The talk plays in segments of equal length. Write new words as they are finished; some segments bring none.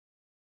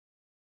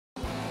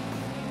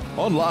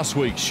On last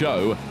week's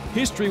show,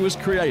 history was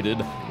created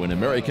when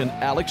American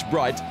Alex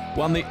Bright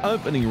won the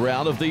opening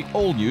round of the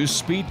all-new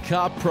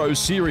Speedcar Pro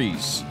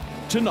Series.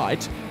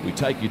 Tonight, we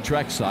take you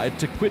trackside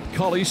to QUIT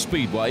Collie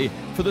Speedway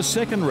for the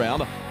second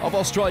round of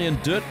Australian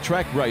dirt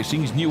track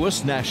racing's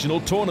newest national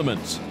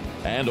tournament.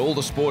 And all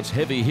the sport's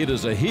heavy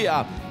hitters are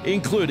here,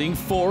 including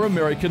 4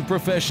 American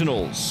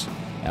professionals.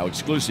 Our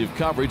exclusive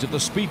coverage of the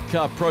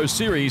Speedcar Pro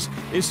Series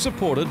is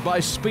supported by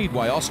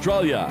Speedway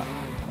Australia.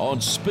 On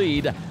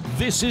Speed,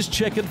 this is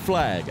Checkered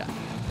Flag,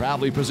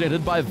 proudly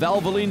presented by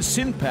Valvoline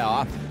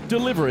SynPower,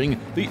 delivering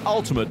the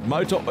ultimate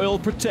motor oil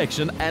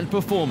protection and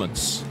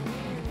performance.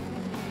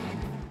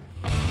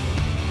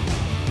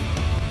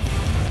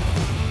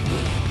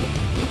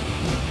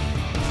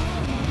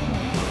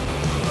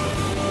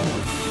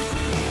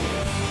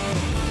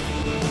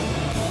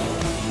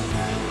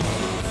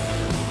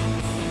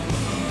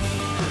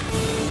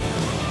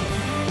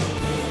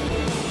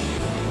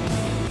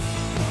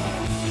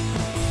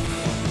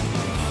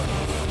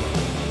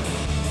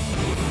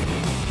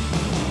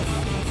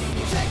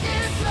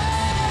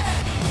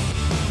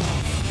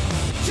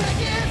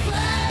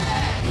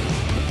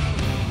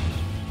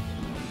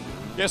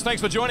 Yes,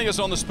 thanks for joining us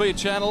on the Speed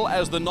Channel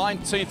as the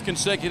 19th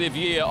consecutive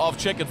year of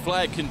Checkered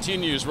Flag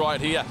continues right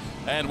here.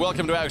 And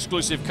welcome to our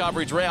exclusive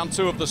coverage, round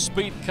 2 of the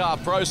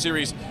Speedcar Pro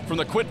Series from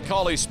the QUIT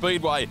Collie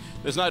Speedway.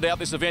 There's no doubt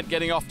this event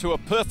getting off to a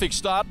perfect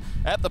start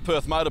at the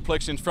Perth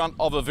Motorplex in front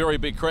of a very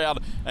big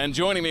crowd. And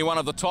joining me, one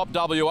of the top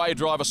WA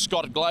drivers,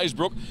 Scott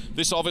Glazebrook.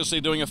 This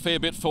obviously doing a fair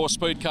bit for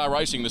speedcar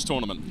racing this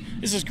tournament.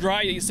 This is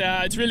great.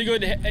 It's really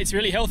good. It's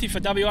really healthy for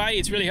WA.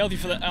 It's really healthy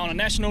for on a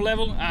national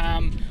level.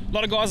 A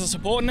lot of guys are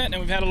supporting it,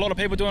 and we've had a lot of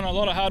people doing a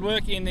lot of hard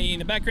work in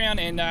the background,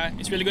 and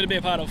it's really good to be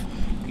a part of.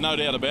 No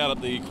doubt about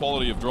it, the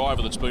quality of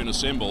driver that's been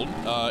assembled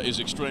is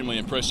extremely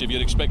impressive.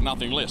 You'd expect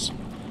nothing less.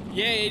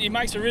 Yeah, it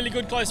makes a really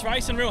good close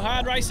racing, real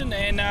hard racing,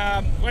 and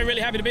we're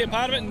really happy to be a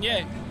part of it, and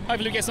yeah,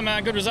 hopefully we get some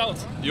good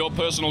results. Your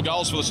personal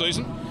goals for the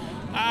season?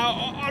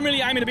 I'm really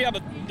aiming to be up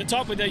at the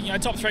top with the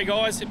top 3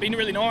 guys. It's been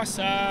really nice.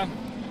 I'm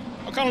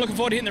kind of looking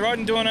forward to hitting the road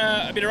and doing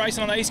a bit of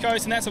racing on the East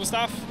Coast and that sort of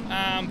stuff,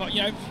 but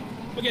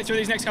we'll get through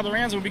these next couple of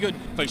rounds and we'll be good.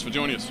 Thanks for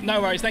joining us.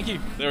 No worries, thank you.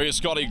 There he is,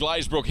 Scotty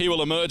Glazebrook. He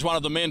will emerge one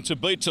of the men to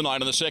beat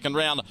tonight in the second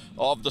round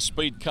of the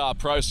Speedcar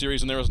Pro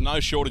Series, and there is no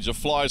shortage of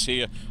flyers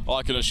here,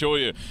 I can assure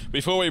you.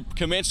 Before we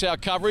commence our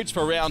coverage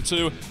for round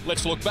 2,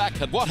 let's look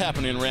back at what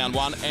happened in round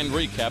 1 and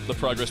recap the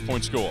progress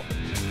point score.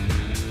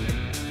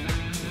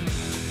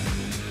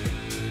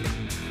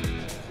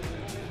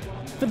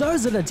 For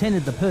those that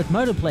attended the Perth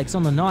Motorplex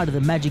on the night of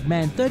the Magic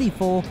Man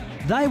 34,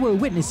 they were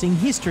witnessing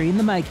history in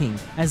the making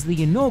as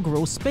the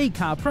inaugural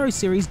Speedcar Pro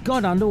Series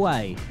got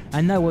underway,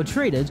 and they were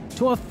treated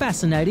to a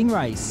fascinating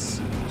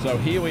race. So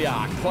here we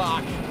are,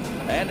 Clark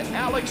and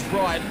Alex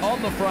Bright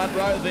on the front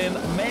row, then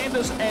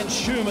Manders and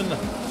Schumann.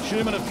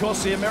 Schumann, of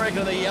course, the American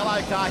in the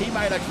yellow car. He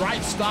made a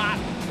great start.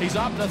 He's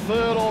up to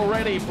 3rd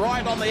already.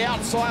 Bright on the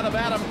outside of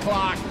Adam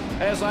Clark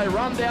as they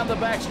run down the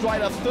back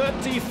straight, a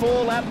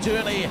 34-lap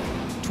journey.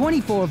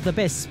 24 of the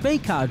best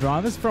speedcar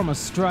drivers from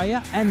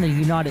Australia and the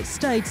United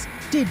States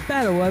did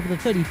battle over the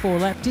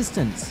 34-lap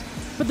distance.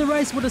 But the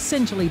race would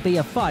essentially be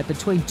a fight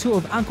between 2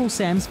 of Uncle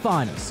Sam's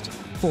finest.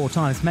 4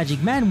 times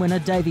Magic Man winner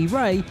Davey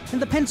Ray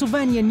and the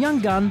Pennsylvanian young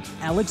gun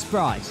Alex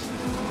Bright.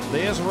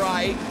 There's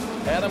Ray.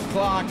 Adam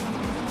Clark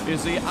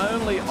is the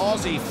only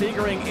Aussie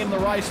figuring in the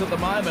race at the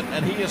moment,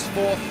 and he is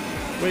 4th.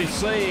 We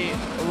see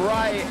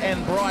Ray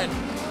and Bright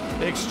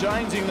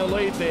exchanging the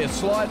lead there,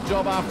 slide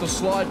job after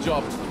slide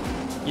job.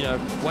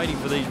 Waiting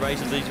for these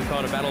races, these are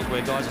kind of battles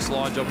where guys are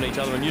slide jobbing each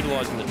other and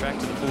utilising the track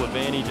to the full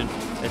advantage, and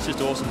it's just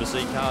awesome to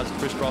see cars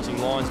crisscrossing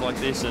lines like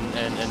this and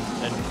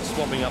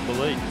swapping up the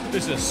lead.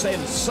 This is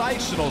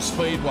sensational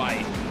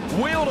speedway.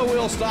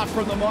 Wheel-to-wheel stuff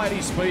from the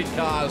mighty speed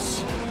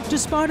cars.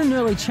 Despite an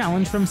early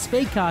challenge from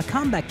speedcar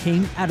comeback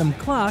king Adam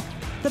Clark,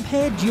 the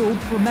pair duelled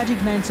for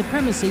Magic Man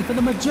supremacy for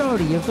the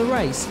majority of the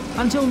race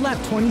until lap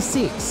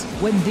 26,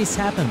 when this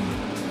happened.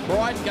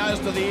 Bright goes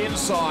to the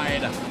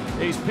inside.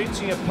 He's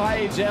pinching a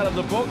page out of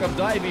the book of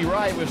Davey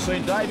Ray. We've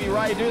seen Davey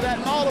Ray do that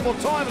multiple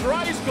times.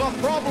 Ray's got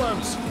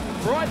problems.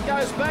 Bright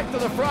goes back to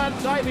the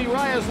front. Davey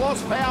Ray has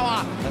lost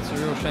power. That's a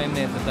real shame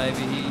there for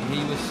Davey.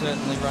 He was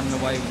certainly running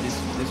away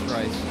with this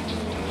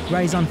race.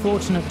 Ray's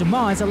unfortunate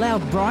demise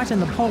allowed Bright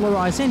and the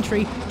polarised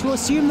entry to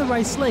assume the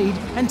race lead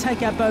and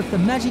take out both the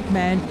Magic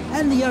Man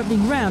and the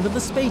opening round of the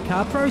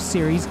Speedcar Pro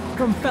Series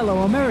from fellow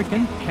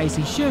American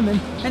Casey Schumann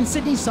and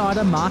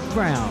Sydney-sider Mark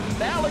Brown.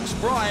 Alex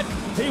Bright,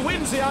 he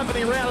wins the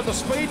opening round of the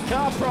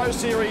Speedcar Pro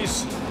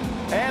Series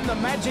and the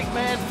Magic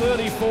Man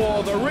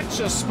 34, the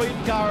richest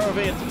speedcar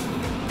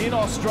event in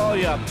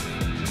Australia.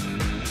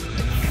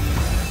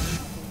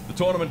 The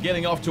tournament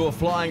getting off to a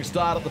flying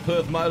start at the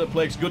Perth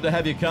Motorplex. Good to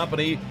have your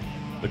company.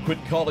 The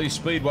QUIT Collie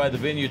Speedway, the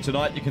venue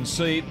tonight. You can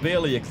see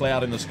barely a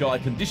cloud in the sky.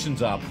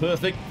 Conditions are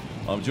perfect.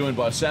 I'm joined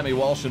by Sammy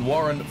Walsh and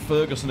Warren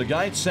Ferguson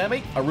again.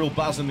 Sammy, a real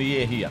buzz in the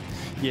air here.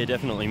 Yeah,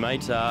 definitely,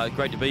 mate.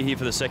 Great to be here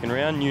for the second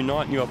round. New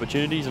night, new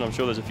opportunities, and I'm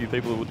sure there's a few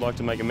people who would like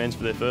to make amends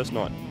for their first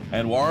night.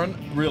 And Warren,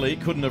 really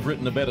couldn't have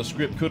written a better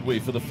script, could we,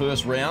 for the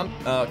first round?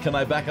 Can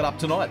they back it up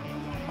tonight?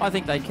 I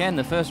think they can.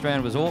 The first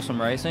round was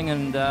awesome racing,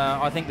 and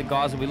I think the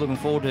guys will be looking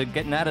forward to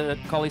getting at it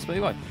at Collie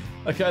Speedway.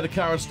 Okay, the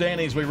current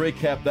standings, we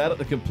recap that at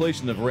the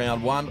completion of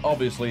round one.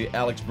 Obviously,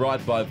 Alex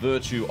Bright, by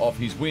virtue of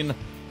his win,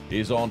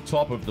 is on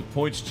top of the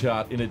points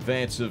chart in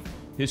advance of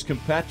his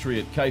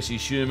compatriot Casey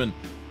Schumann,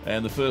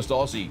 and the first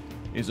Aussie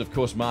is, of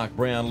course, Mark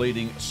Brown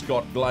leading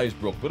Scott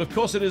Glazebrook. But, of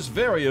course, it is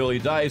very early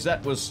days.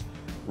 That was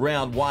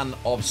round 1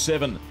 of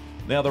 7.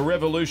 Now, the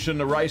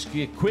Revolution race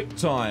gear quick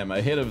time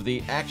ahead of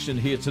the action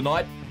here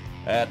tonight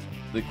at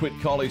the QUIT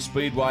Collie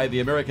Speedway. The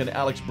American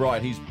Alex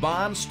Bright, his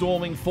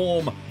barnstorming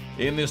form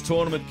in this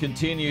tournament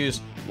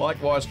continues.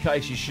 Likewise,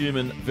 Casey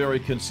Schumann, very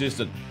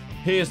consistent.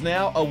 Here's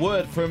now a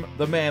word from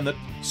the man that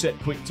set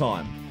quick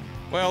time.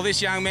 Well,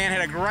 this young man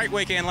had a great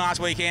weekend last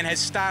weekend, has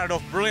started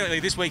off brilliantly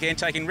this weekend,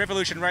 taking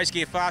Revolution race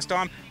gear fast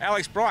time.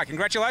 Alex Bright,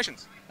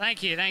 congratulations.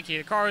 Thank you, thank you.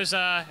 The car was,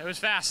 it was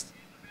fast.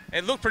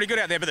 It looked pretty good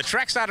out there, but the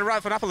track started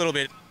roughing up a little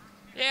bit.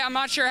 Yeah, I'm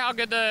not sure how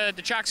good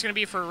the track's going to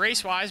be for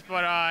race-wise,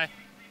 but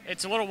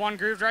it's a little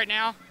one-grooved right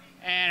now,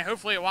 and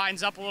hopefully it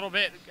widens up a little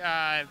bit,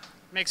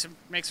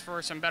 makes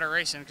for some better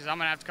racing, because I'm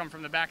going to have to come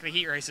from the back of the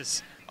heat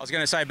races. I was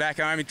going to say back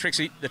home, the tracks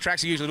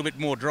are usually a little bit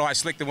more dry,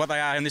 slick than what they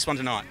are in this one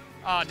tonight.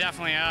 Oh,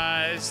 definitely.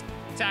 It's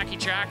a tacky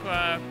track.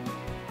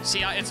 See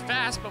how it's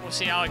fast, but we'll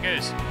see how it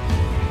goes.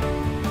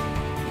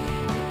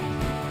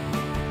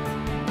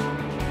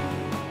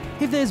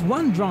 If there's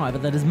one driver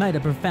that has made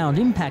a profound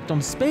impact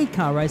on speed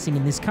car racing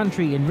in this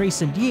country in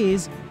recent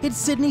years, it's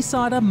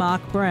Sydney-sider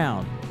Mark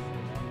Brown.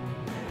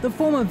 The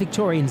former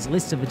Victorian's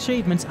list of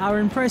achievements are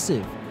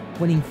impressive,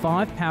 winning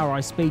 5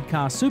 PowerEye Speed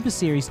Car Super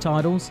Series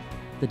titles,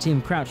 the Tim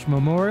Crouch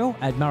Memorial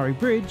at Murray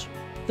Bridge,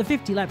 the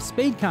 50-lap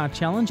Speed Car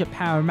Challenge at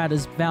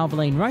Parramatta's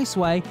Valvoline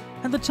Raceway,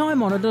 and the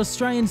time-honoured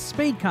Australian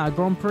Speed Car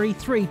Grand Prix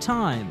 3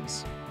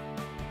 times.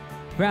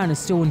 Brown is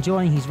still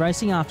enjoying his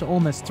racing after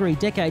almost 3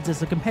 decades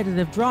as a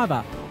competitive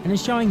driver and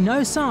is showing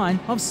no sign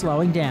of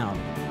slowing down.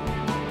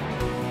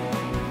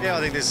 Yeah, I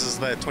think this is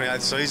the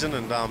 28th season,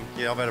 and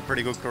yeah, I've had a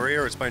pretty good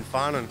career. It's been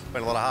fun and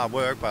been a lot of hard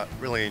work, but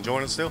really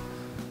enjoying it still.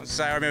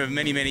 So I remember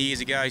many, many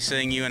years ago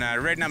seeing you in a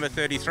red number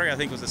 33, I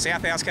think was the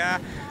South House car.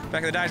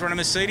 Back in the days running a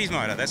Mercedes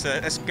motor.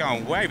 That's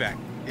going way back.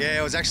 Yeah,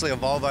 it was actually a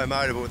Volvo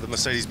motor, but with the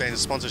Mercedes-Benz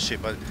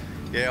sponsorship. But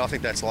yeah, I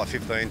think that's like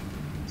 15,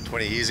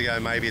 20 years ago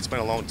maybe. It's been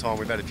a long time.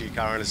 We've had a few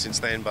car owners since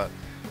then, but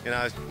you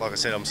know, like I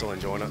said, I'm still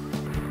enjoying it.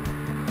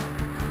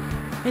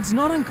 It's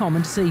not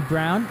uncommon to see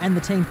Brown and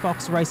the Team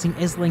Fox Racing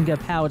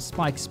Eslinger-powered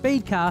Spike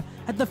Speed Car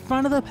at the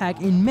front of the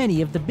pack in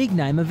many of the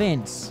big-name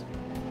events.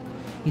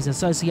 His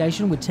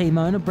association with team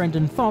owner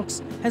Brendan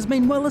Fox has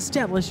been well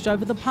established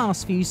over the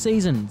past few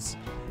seasons,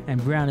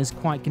 and Brown is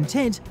quite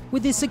content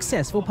with this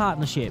successful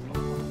partnership.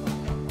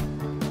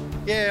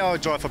 Yeah, I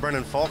drive for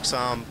Brendan Fox.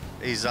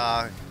 He's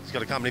got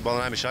a company by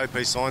the name of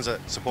Showpiece Signs that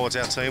supports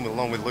our team,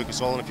 along with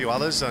Lucas Oil and a few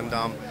others, and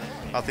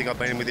I think I've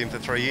been with him for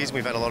 3 years.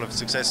 We've had a lot of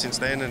success since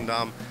then, and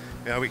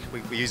you know, we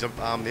use the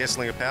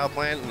Eslinger power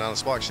plant and the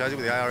Spike chassis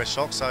with the ARS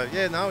shocks. So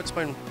yeah, no, it's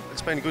been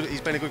good.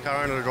 He's been a good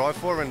car owner to drive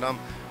for, and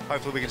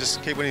hopefully we can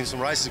just keep winning some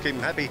races and keep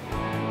him happy.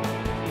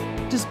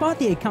 Despite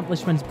the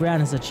accomplishments Brown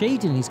has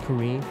achieved in his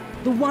career,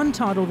 the one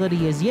title that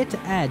he has yet to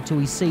add to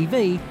his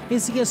CV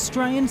is the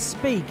Australian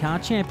Speed Car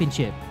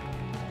Championship.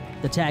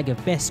 The tag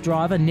of best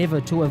driver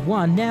never to have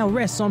won now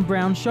rests on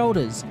Brown's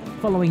shoulders,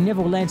 following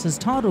Neville Lance's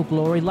title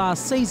glory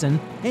last season,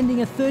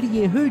 ending a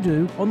 30-year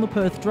hoodoo on the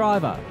Perth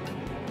driver.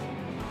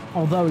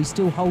 Although he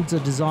still holds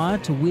a desire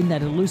to win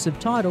that elusive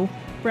title,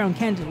 Brown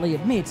candidly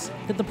admits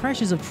that the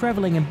pressures of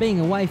travelling and being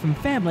away from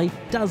family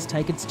does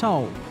take its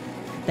toll.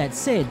 That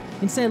said,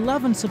 it's their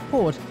love and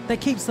support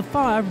that keeps the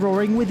fire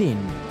roaring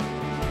within.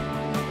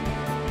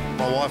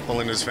 My wife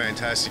Belinda's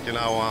fantastic, you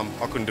know,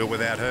 I couldn't do it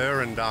without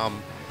her, and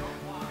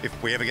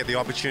if we ever get the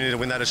opportunity to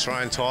win that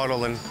Australian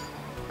title, and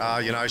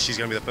you know, she's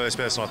going to be the first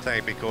person I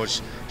thank,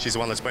 because she's the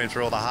one that's been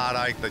through all the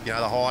heartache, you know,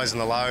 the highs and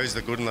the lows,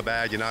 the good and the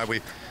bad. You know,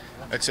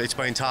 it's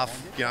been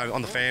tough, you know,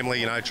 on the family,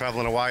 you know,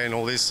 travelling away and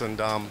all this, and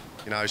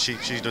you know, she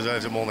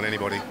deserves it more than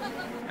anybody.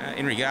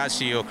 In regards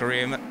to your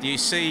career, do you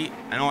see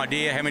an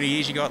idea how many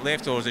years you got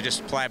left, or is it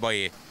just play it by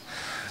ear?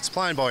 It's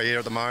playing by ear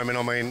at the moment.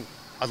 I mean,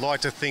 I'd like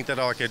to think that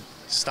I could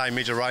stay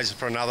midget racing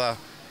for another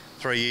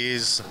 3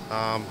 years,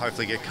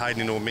 hopefully get Caden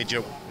into a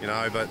midget, you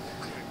know, but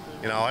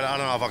you know, I don't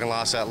know if I can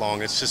last that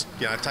long. It's just,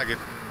 you know, take it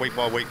week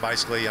by week,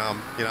 basically. You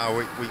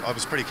know, I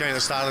was pretty keen at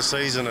the start of the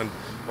season, and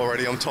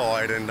already I'm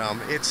tired, and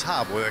it's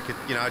hard work.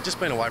 You know, just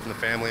being away from the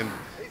family, and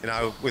you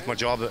know, with my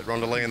job at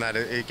Rondalee and that,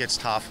 it gets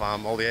tough.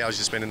 All the hours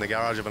you spend in the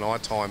garage of a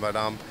night time, but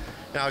you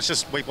know, it's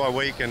just week by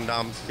week, and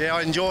yeah,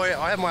 I enjoy it.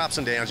 I have my ups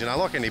and downs, you know,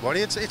 like anybody.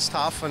 It's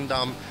tough, and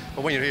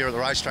but when you're here at the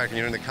racetrack and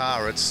you're in the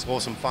car, it's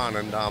awesome fun,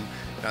 and you know,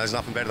 there's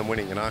nothing better than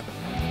winning, you know.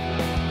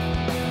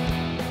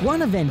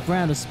 One event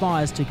Brown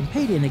aspires to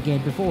compete in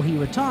again before he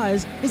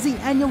retires is the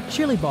annual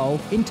Chili Bowl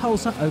in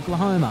Tulsa,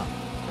 Oklahoma.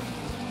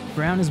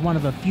 Brown is one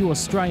of a few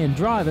Australian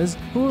drivers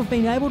who have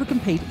been able to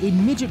compete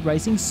in midget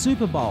racing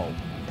Super Bowl,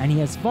 and he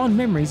has fond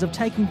memories of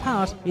taking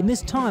part in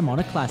this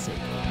time-honoured classic.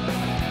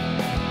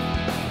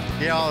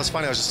 Yeah, it's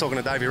funny. I was just talking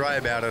to Davey Ray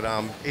about it.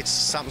 It's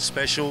something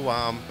special.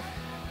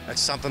 It's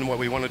something what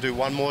we want to do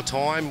one more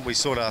time. We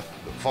sort of,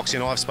 Foxy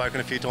and I have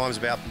spoken a few times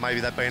about maybe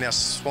that being our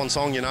swan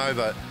song, you know,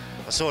 but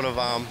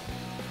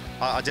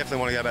I definitely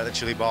want to go back to the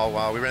Chili Bowl.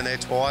 We ran there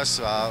twice.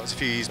 It was a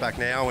few years back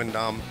now, and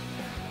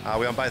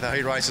we won both the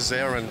heat races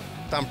there, and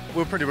we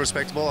were pretty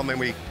respectable. I mean,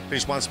 we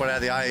finished one spot out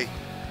of the A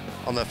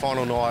on the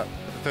final night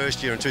the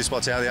first year and 2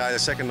 spots out of the A the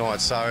second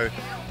night. So,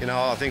 you know,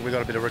 I think we've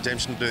got a bit of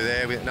redemption to do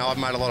there. I've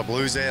made a lot of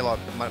blues there, like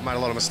made a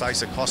lot of mistakes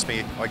that cost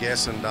me, I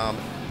guess, and I'd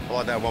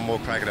like to have one more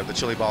crack at it. The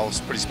Chili Bowl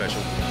is pretty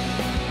special.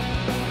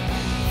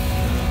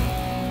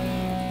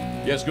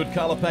 Yes, good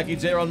colour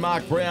package there on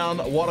Mark Brown.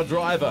 What a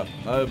driver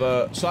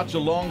over such a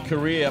long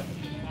career.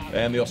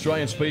 And the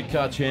Australian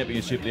Speedcar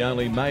Championship, the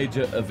only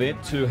major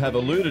event to have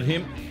eluded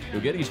him.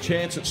 He'll get his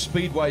chance at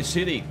Speedway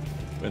City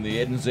when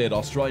the NZ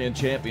Australian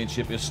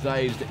Championship is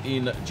staged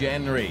in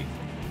January.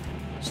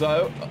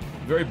 So,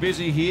 very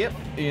busy here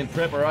in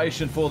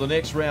preparation for the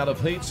next round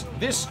of heats.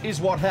 This is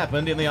what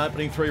happened in the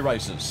opening 3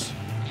 races.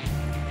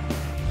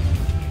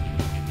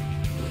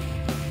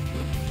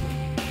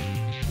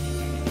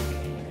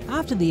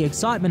 After the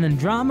excitement and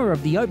drama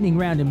of the opening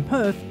round in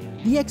Perth,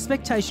 the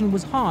expectation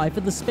was high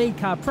for the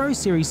Speedcar Pro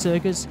Series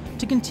circus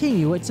to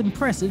continue its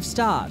impressive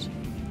start.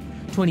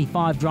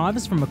 25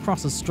 drivers from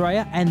across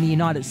Australia and the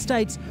United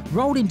States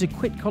rolled into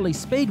QUIT Collie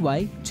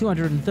Speedway,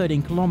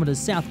 213 kilometres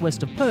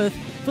southwest of Perth,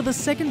 for the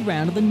second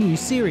round of the new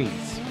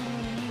series.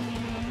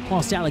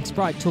 Whilst Alex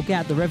Bright took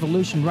out the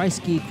Revolution race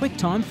gear quick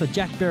time for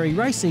Jack Berry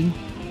Racing,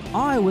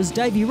 Iowa's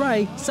Davey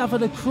Ray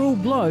suffered a cruel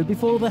blow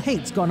before the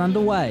heats got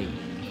underway.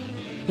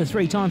 The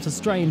 3-time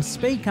Australian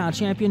Speedcar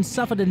champion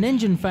suffered an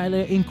engine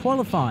failure in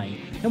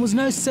qualifying and was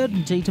no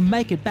certainty to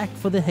make it back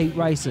for the heat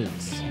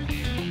races.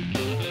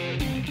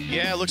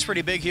 Yeah, it looks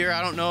pretty big here.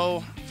 I don't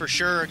know for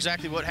sure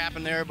exactly what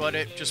happened there, but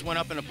it just went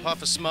up in a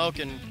puff of smoke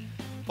and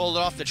pulled it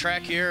off the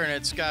track here, and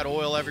it's got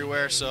oil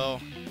everywhere. So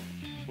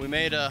we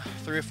made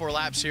 3 or 4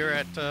 laps here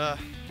at the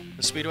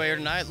Speedway here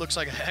tonight. Looks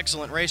like an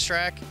excellent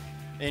racetrack,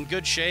 in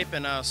good shape,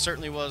 and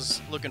certainly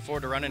was looking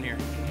forward to running here.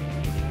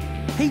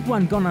 Heat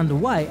 1 got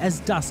underway as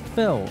dusk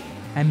fell,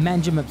 and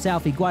Manjimup's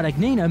Alfie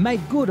Guadagnino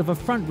made good of a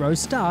front row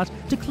start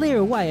to clear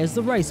away as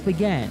the race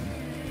began.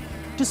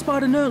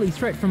 Despite an early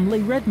threat from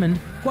Lee Redmond,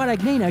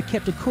 Guadagnino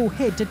kept a cool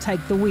head to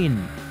take the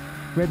win.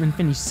 Redmond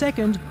finished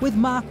second, with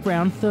Mark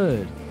Brown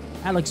third.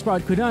 Alex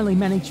Bright could only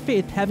manage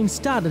fifth, having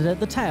started at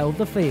the tail of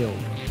the field.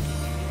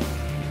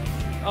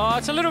 Oh,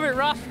 it's a little bit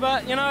rough,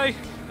 but you know,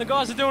 the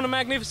guys are doing a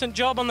magnificent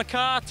job on the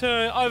car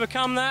to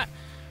overcome that.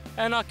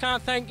 And I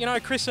can't thank,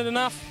 Chris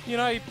enough.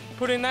 He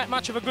put in that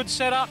much of a good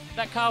setup.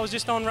 That car was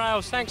just on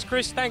rails. Thanks,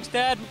 Chris. Thanks,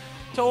 Dad.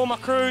 To all my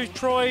crew,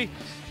 Troy,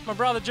 my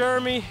brother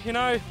Jeremy,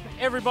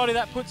 everybody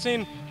that puts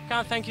in.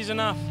 Can't thank you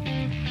enough.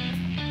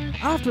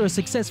 After a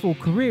successful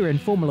career in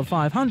Formula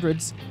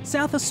 500s,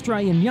 South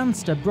Australian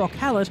youngster Brock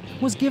Hallett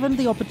was given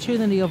the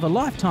opportunity of a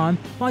lifetime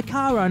by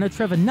car owner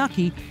Trevor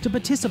Nucky to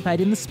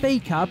participate in the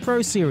Speedcar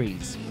Pro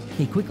Series.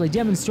 He quickly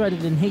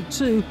demonstrated in Heat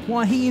 2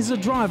 why he is a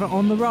driver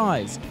on the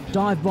rise,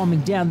 dive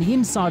bombing down the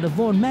inside of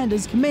Vaughan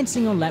Manders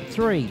commencing on lap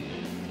 3.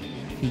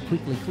 He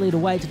quickly cleared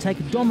away to take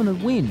a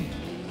dominant win.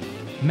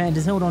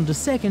 Manders held on to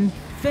second,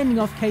 fending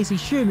off Casey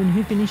Schumann,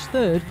 who finished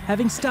third,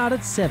 having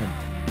started 7th.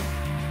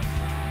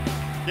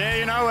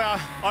 Yeah,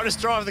 I just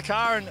drive the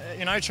car,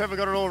 and Trevor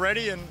got it all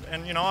ready, and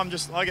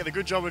I get the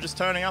good job of just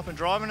turning up and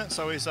driving it.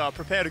 So he's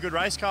prepared a good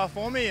race car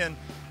for me, and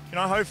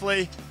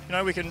hopefully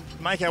we can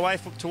make our way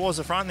towards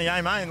the front in the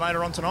A main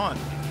later on tonight.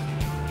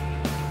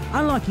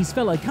 Unlike his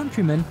fellow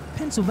countrymen,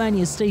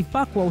 Pennsylvania's Steve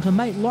Buckwalter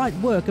made light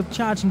work of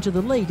charging to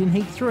the lead in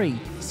Heat 3,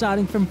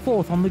 starting from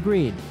 4th on the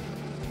grid.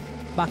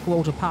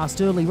 Buckwalter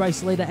passed early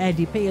race leader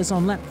Andy Pierce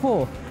on lap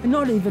 4, and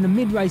not even a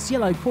mid-race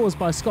yellow caused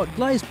by Scott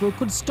Glazebrook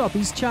could stop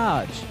his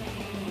charge.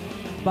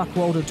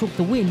 Buckwalter took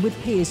the win with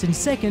Pierce in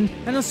 2nd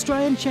and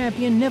Australian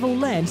champion Neville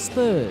Lance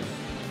 3rd.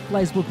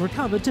 Glazebrook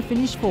recovered to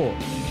finish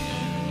 4th.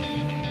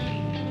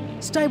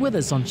 Stay with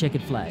us on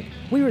Checkered Flag.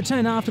 We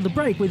return after the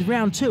break with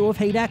round 2 of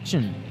heat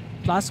action.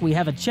 Plus, we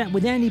have a chat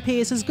with Andy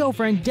Pierce's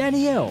girlfriend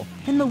Danielle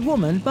and the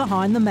woman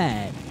behind the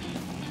mag.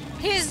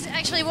 He was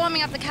actually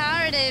warming up the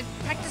car at a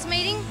practice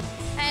meeting,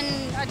 and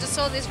I just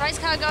saw this race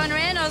car going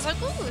around. I was like,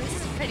 ooh,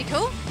 this is pretty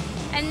cool.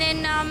 And then,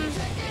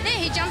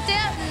 he jumped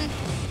out, and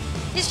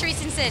history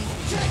since then.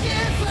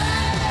 Checkered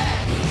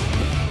Flag!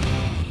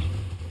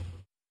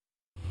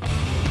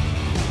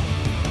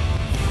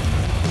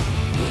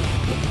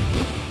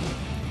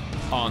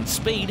 On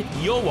Speed,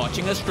 you're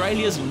watching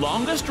Australia's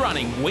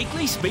longest-running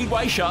weekly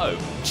speedway show,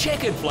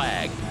 Checkered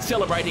Flag,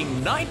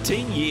 celebrating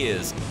 19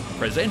 years.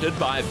 Presented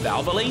by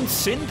Valvoline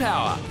Sin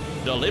Power,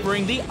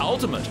 delivering the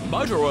ultimate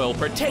motor oil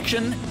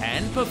protection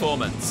and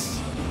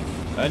performance.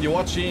 And you're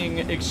watching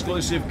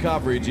exclusive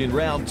coverage in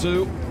round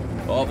 2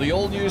 of the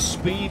all-new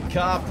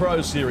Speedcar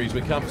Pro Series.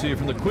 We come to you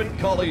from the QUIT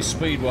Collie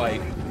Speedway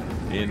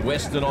in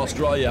Western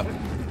Australia.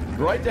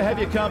 Great to have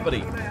your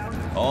company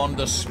on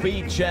the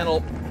Speed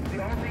Channel.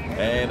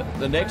 And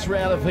the next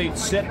round of heat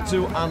set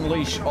to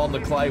unleash on the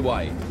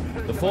Clayway.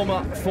 the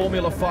former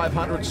Formula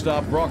 500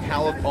 star Brock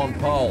Hallett on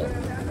pole.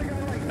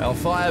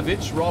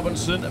 Alfajevich,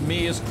 Robinson,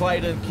 Mears,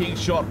 Clayton,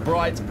 Kingshot,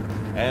 Bright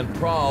and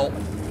Prowl.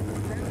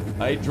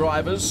 8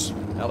 drivers.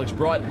 Alex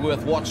Bright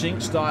worth watching,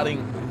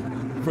 starting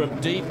from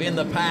deep in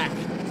the pack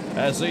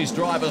as these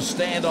drivers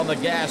stand on the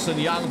gas,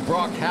 and young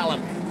Brock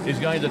Hallett is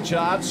going to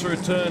charge through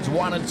turns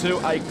 1 and 2,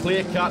 a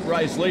clear-cut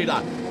race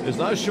leader. There's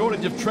no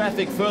shortage of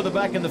traffic further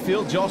back in the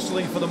field,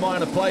 jostling for the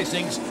minor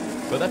placings,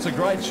 but that's a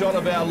great shot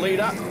of our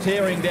leader,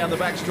 tearing down the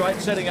back straight,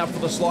 setting up for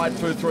the slide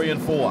through 3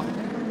 and 4.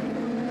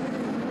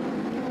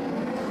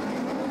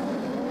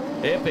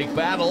 Epic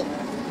battle.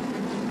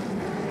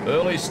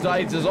 Early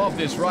stages of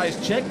this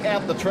race. Check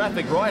out the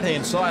traffic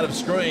right-hand side of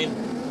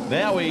screen.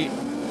 Now we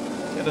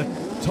get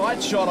a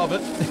tight shot of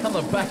it down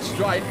the back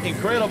straight.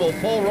 Incredible.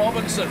 Paul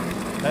Robinson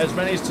has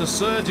managed to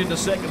surge into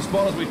second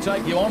spot as we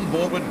take you on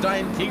board with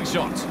Dane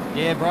Kingshot.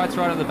 Yeah, Bright's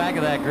right at the back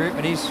of that group,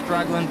 and he's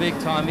struggling big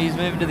time. He's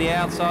moving to the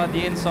outside,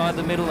 the inside,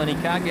 the middle, and he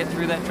can't get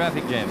through that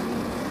traffic jam.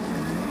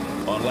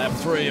 On lap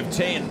 3 of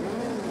 10.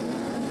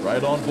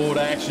 Great on-board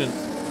action.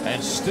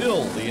 And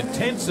still, the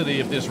intensity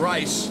of this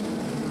race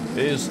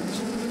is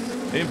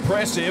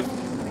impressive.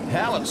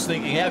 Hallett's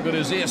thinking, how good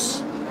is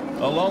this?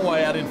 A long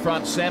way out in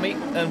front, Sammy.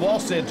 And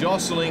whilst they're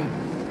jostling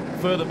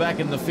further back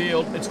in the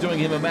field, it's doing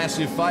him a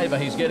massive favour.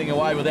 He's getting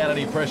away without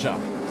any pressure.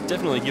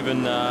 Definitely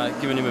given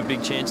him a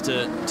big chance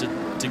to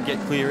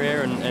get clear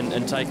air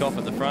and take off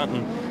at the front.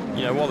 And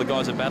you know, while the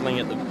guys are battling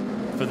at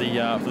for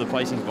the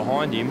placings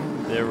behind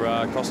him,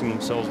 they're costing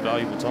themselves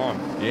valuable time.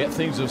 Yeah,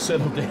 things have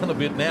settled down a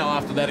bit now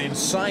after that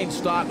insane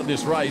start to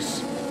this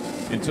race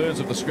in terms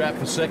of the scrap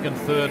for second,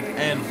 third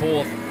and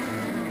fourth.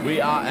 We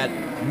are at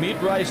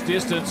mid-race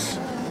distance,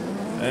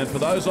 and for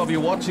those of you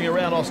watching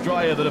around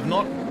Australia that have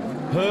not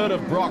heard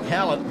of Brock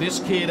Hallett, this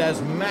kid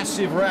has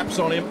massive raps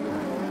on him.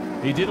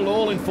 He did it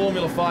all in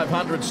Formula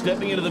 500,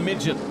 stepping into the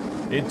midget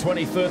in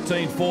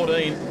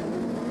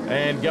 2013-14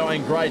 and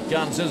going great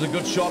guns. There's a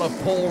good shot of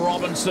Paul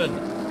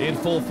Robinson in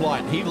full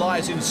flight. He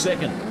lies in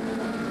second.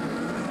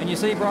 And you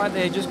see Bright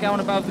there just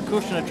going above the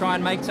cushion to try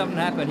and make something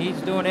happen. He's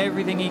doing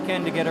everything he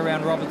can to get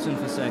around Robinson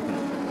for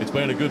second. It's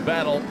been a good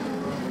battle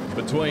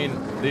between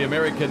the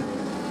American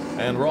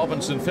and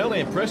Robinson.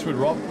 Fairly impressed with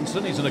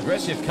Robinson. He's an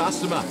aggressive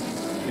customer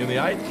in the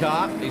 8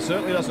 car. He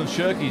certainly doesn't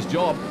shirk his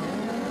job.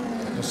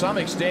 To some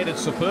extent,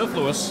 it's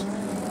superfluous.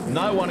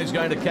 No one is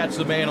going to catch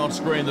the man on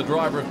screen, the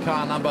driver of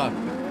car number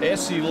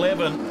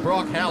S11,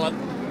 Brock Hallett.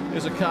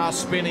 There's a car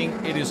spinning.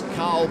 It is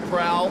Carl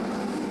Prowl.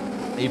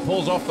 He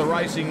pulls off the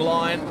racing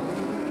line.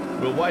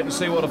 We'll wait and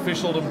see what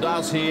officialdom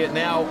does here.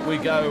 Now we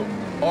go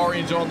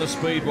orange on the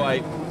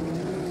speedway.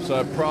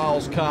 So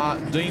Prowl's car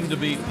deemed to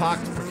be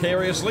parked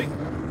precariously,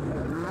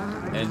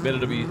 and better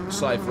to be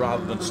safe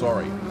rather than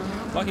sorry.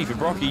 Lucky for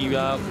Brock, he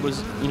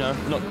was, you know,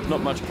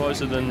 not much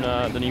closer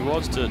than he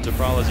was to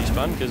Prowl as he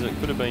spun, because it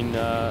could have been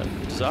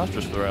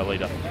disastrous for our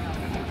leader.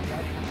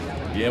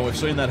 Yeah, we've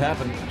seen that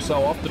happen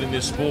so often in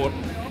this sport.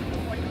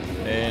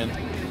 And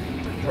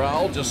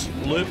Prowl just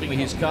looping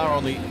his car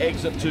on the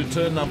exit to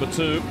turn number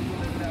 2.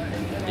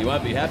 He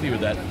won't be happy with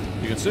that.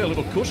 You can see a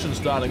little cushion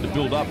starting to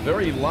build up,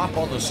 very lap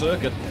on the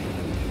circuit.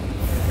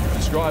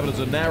 Describe it as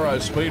a narrow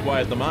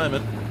speedway at the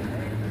moment.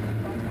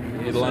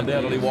 It'll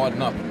undoubtedly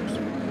widen up.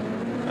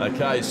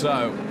 Okay,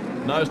 so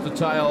nose to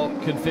tail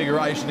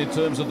configuration in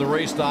terms of the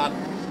restart.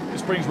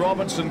 This brings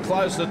Robinson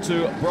closer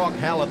to Brock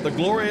Hallett. The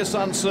glorious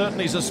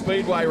uncertainties of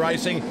speedway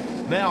racing.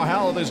 Now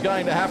Hallett is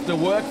going to have to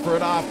work for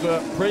it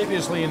after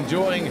previously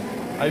enjoying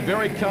a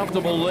very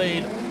comfortable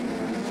lead.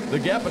 The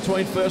gap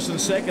between first and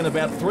second,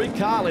 about 3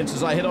 car lengths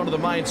as they head onto the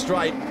main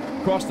straight.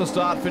 Across the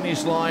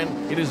start-finish line,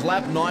 it is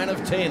lap 9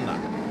 of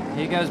 10.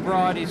 Here goes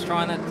Bright, he's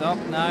trying that top.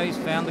 No, he's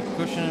found the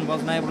cushion and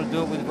wasn't able to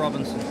do it with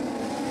Robinson.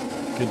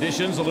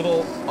 Conditions a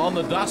little on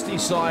the dusty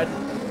side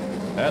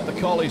at the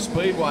Collie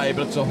Speedway,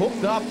 but it's a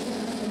hooked up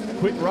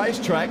quick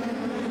racetrack.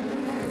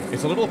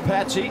 It's a little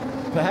patchy,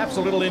 perhaps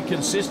a little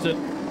inconsistent,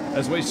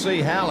 as we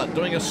see Hallett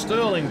doing a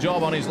sterling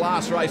job on his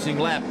last racing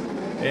lap.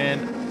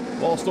 And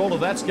whilst all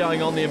of that's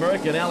going on, the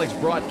American Alex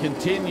Bright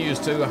continues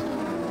to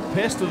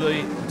pester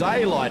the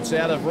daylights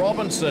out of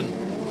Robinson.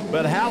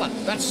 But Hallett,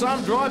 that's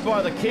some drive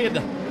by the kid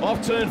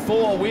off turn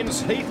 4,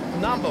 wins heat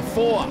number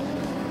 4.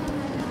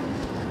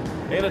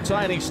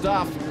 Entertaining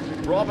stuff.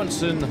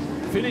 Robinson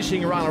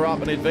finishing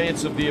runner-up in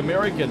advance of the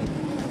American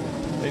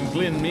in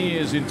Glenn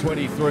Mears in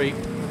 23.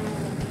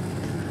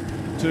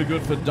 Too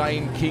good for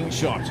Dane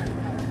Kingshot.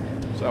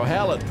 So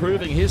Hallett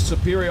proving his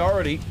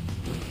superiority,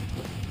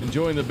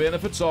 enjoying the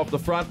benefits of the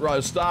front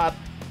row start.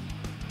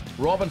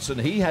 Robinson,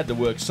 he had to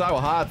work so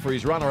hard for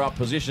his runner-up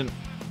position.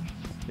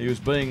 He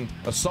was being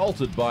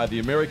assaulted by the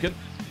American,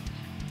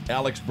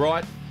 Alex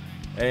Bright,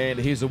 and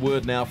here's a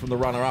word now from the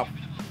runner-up.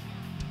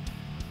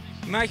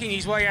 Making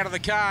his way out of the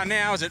car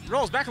now as it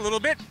rolls back a little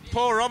bit.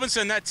 Paul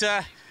Robinson, that's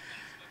a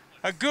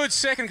good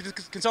second to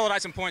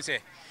consolidate some points there.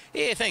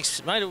 Yeah,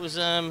 thanks, mate. It was,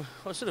 car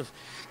was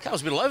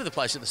a bit all over the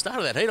place at the start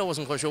of that heat. I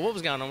wasn't quite sure what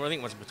was going on, but I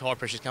think once the tyre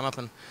pressures come up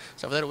and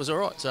stuff like that, it was all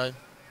right. So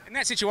In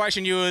that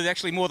situation, you were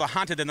actually more the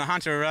hunter than the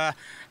hunter.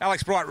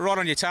 Alex Bright right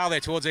on your tail there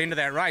towards the end of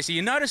that race. Do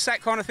you notice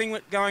that kind of thing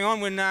going on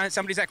when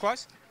somebody's that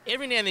close?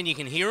 Every now and then you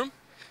can hear them,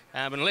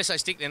 but unless they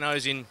stick their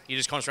nose in, you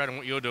just concentrate on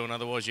what you're doing.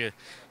 Otherwise, you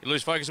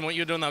lose focus on what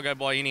you're doing, they'll go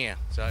by anyhow.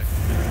 So.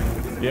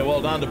 Yeah,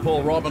 well done to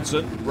Paul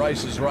Robinson.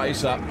 Races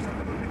race up,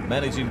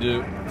 managing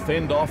to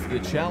fend off the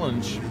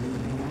challenge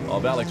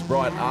of Alex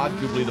Bright,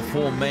 arguably the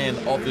form man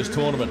of this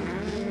tournament.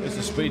 It's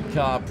the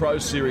Speedcar Pro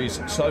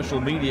Series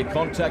social media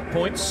contact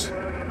points.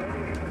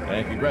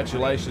 And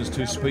congratulations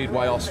to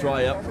Speedway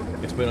Australia.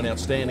 It's been an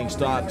outstanding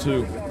start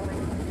to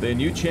their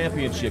new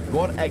championship.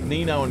 Quad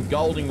Agnino and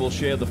Golding will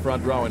share the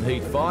front row in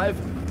Heat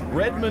 5.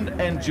 Redmond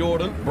and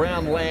Jordan,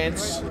 Brown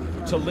Lance,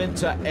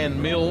 Talenta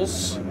and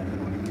Mills.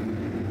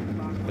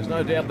 There's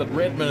no doubt that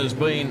Redmond has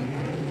been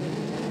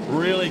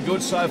really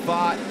good so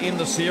far in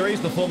the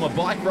series. The former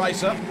bike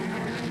racer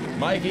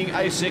making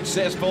a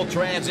successful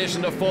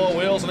transition to four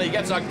wheels, and he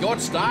gets a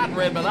good start.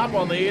 Redmond up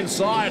on the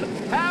inside.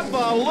 Have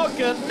a look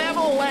at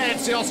Neville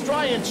Lance, the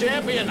Australian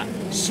champion,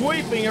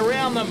 sweeping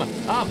around them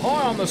up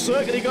high on the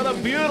circuit. He got a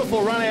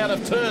beautiful run out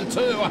of turn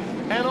 2,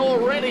 and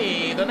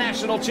already the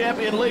national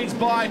champion leads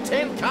by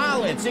 10 car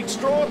lengths.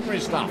 Extraordinary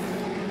stuff.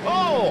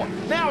 Oh,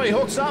 now he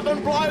hooks up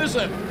and blows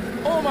it.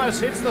 Almost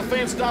hits the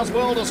fence, does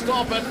well to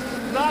stop it.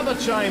 Another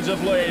change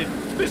of lead.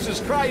 This is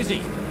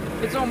crazy.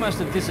 It's almost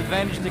a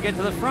disadvantage to get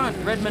to the front.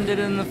 Redmond did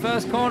it in the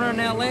first corner, and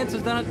now Lance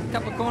has done it a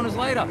couple of corners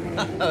later.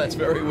 That's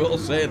very well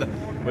said.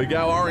 We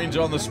go orange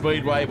on the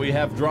speedway. We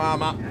have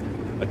drama.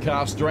 A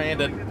car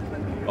stranded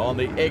on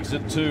the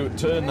exit to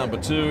turn number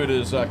 2. It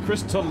is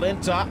Chris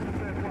Talenta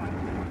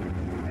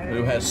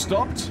who has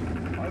stopped.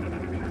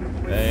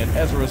 And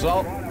as a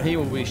result, he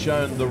will be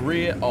shown the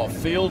rear of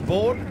field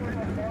board.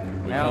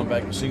 We come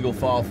back to single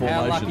file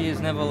formation. How lucky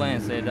is Neville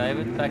Lance there,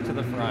 David? Back to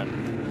the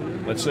front.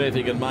 Let's see if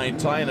he can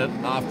maintain it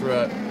after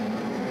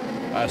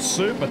a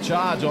super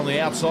charge on the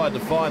outside to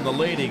find the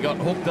lead. He got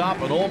hooked up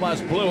and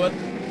almost blew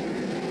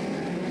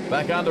it.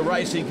 Back under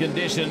racing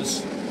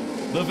conditions,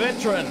 the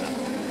veteran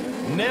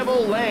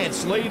Neville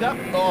Lance, leader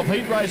of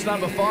heat race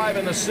number 5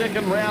 in the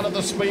second round of the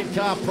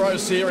Speedcar Pro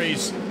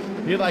Series.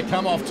 Here they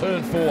come off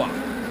turn 4.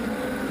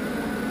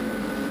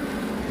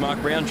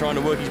 Mark Brown trying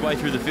to work his way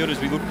through the field as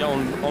we look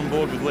on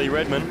board with Lee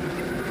Redmond,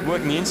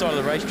 working the inside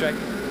of the racetrack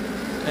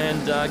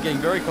and getting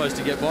very close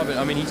to get by, but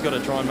I mean, he's got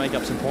to try and make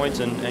up some points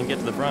and get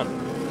to the front.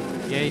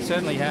 Yeah, he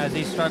certainly has.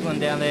 He's struggling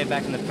down there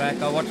back in the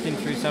pack. I watched him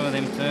through some of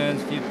them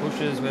turns, a few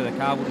pushes where the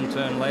car wouldn't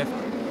turn left.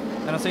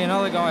 And I see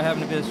another guy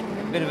having a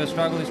bit of a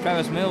struggle is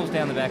Travis Mills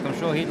down the back. I'm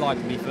sure he'd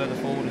like to be further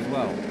forward as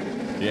well.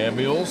 Yeah,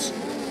 Mills,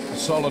 a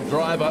solid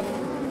driver.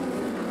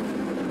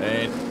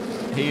 And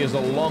he is a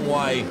long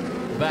way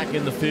back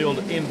in the field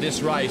in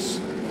this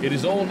race. It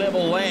is all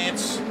Neville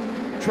Lance.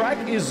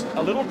 Track is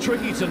a little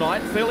tricky tonight,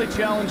 fairly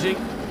challenging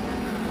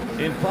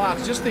in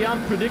parts. Just the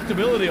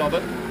unpredictability of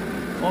it.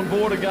 On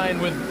board again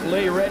with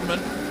Lee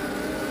Redmond.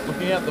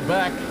 Looking out the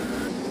back,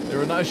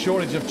 there are no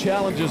shortage of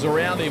challenges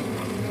around him.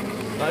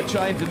 No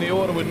change in the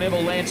order with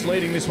Neville Lance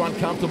leading this one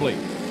comfortably.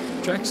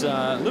 Track's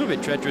a little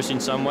bit treacherous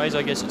in some ways.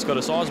 I guess it's got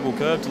a sizable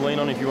curve to lean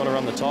on if you want to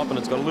run the top, and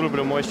it's got a little bit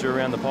of moisture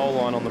around the pole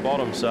line on the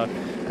bottom. So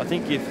I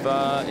think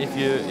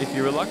if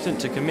you're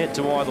reluctant to commit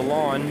to either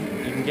line,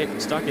 you can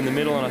get stuck in the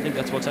middle, and I think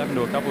that's what's happened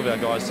to a couple of our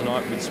guys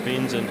tonight with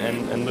spins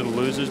and little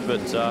losers.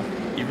 But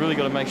you've really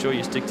got to make sure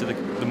you stick to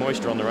the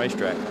moisture on the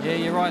racetrack. Yeah,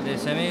 you're right there,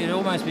 Sammy. It'd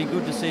almost be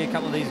good to see a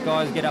couple of these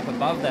guys get up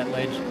above that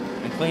ledge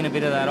and clean a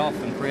bit of that off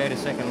and create a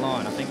second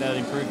line. I think that would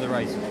improve the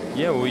race.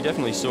 Yeah, well, we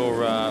definitely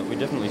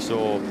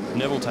saw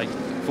Neville take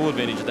full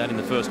advantage of that in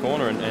the first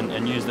corner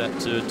and use that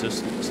to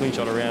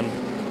slingshot around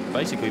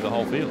basically the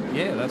whole field.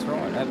 Yeah, that's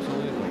right,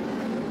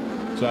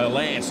 absolutely. So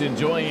Lance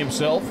enjoying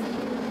himself.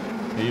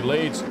 He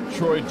leads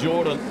Troy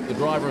Jordan, the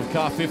driver of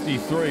car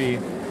 53,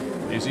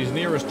 is his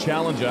nearest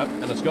challenger,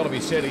 and it's got to be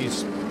said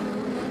he's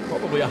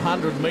probably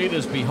 100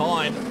 metres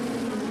behind.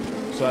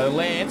 So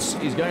Lance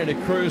is going to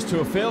cruise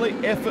to a fairly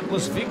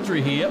effortless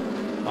victory here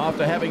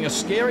after having a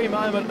scary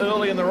moment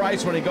early in the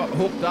race when he got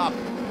hooked up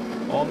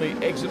on the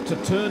exit to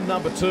turn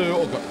number 2,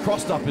 or got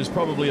crossed up is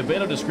probably a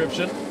better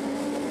description.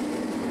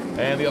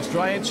 And the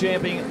Australian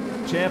champion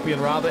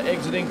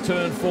exiting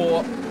turn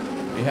 4.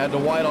 He had to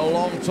wait a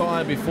long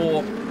time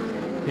before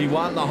he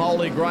won the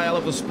holy grail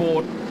of the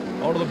sport.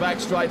 Onto the back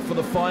straight for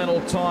the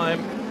final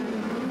time.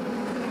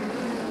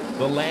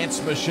 The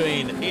Lance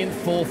machine in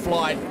full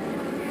flight.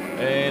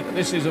 And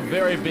this is a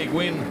very big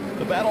win.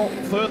 The battle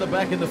further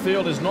back in the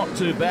field is not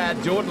too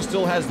bad. Jordan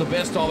still has the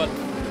best of it.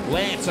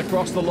 Lance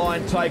across the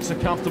line takes a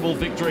comfortable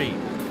victory.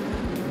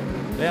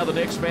 Now the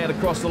next man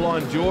across the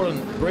line,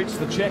 Jordan, greets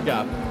the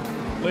checkup.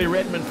 Lee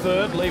Redmond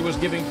third. Lee was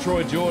giving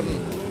Troy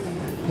Jordan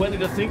plenty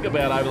to think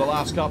about over the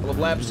last couple of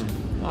laps.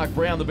 Mark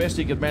Brown, the best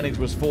he could manage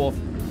was 4th.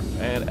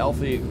 And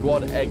Alfie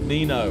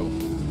Guadagnino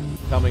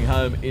coming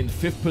home in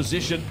 5th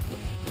position.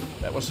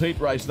 That was heat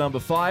race number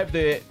 5.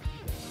 There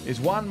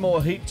is one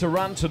more heat to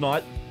run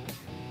tonight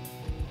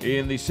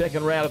in the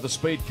second round of the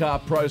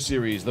Speedcar Pro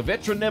Series. The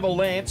veteran Neville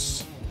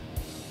Lance,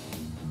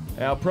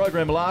 our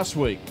program last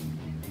week,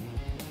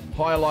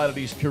 highlighted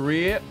his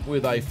career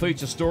with a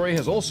feature story,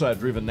 has also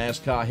driven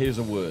NASCAR. Here's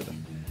a word.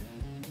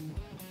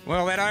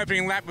 Well, that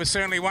opening lap was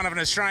certainly one of an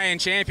Australian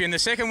champion. The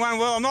second one,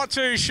 well, I'm not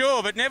too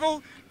sure, but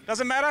Neville,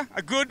 doesn't matter,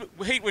 a good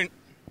heat win.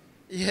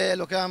 Yeah,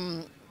 look,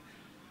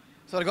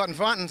 sort of got in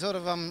front and sort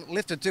of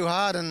lifted too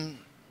hard, and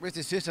with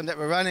the system that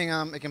we're running,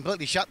 it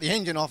completely shut the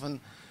engine off and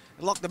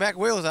locked the back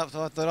wheels up.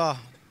 So I thought, oh,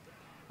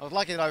 I was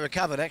lucky that I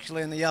recovered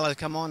actually, and the yellows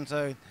come on.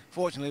 So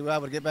fortunately, we were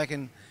able to get back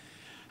in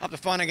up the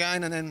front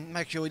again, and then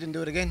make sure we didn't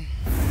do it again.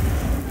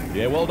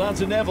 Yeah, well done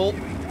to Neville.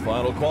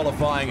 Final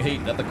qualifying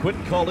heat at the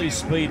QUIT Collie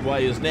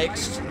Speedway is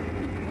next.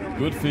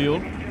 Good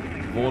field.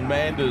 Vaughan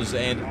Manders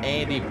and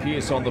Andy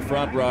Pearce on the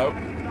front row.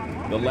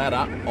 The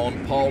latter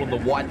on pole in the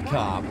white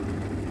car.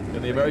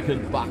 And the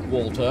American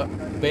Buckwalter,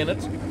 Bennett,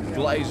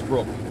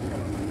 Glazebrook.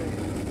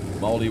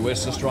 Mouldy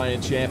West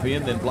Australian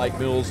champion, then Blake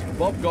Mills,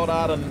 Bob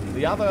Goddard, and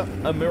the other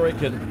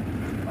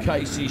American,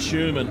 Casey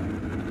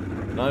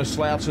Schumann. No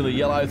slouch in the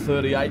yellow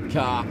 38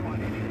 car.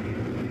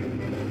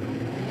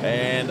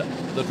 And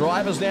the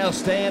drivers now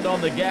stand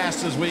on the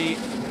gas as we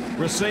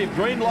receive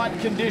green light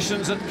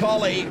conditions at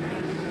Collie.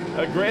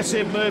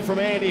 Aggressive move from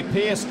Andy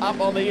Pearce up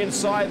on the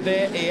inside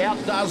there. He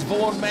outdoes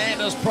Vaughan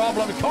Manders.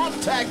 Problem.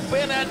 Contact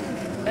Bennett.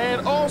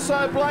 And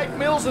also Blake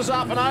Mills is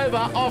up and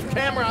over off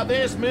camera.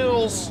 There's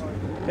Mills.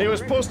 He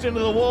was pushed into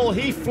the wall.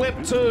 He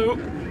flipped too.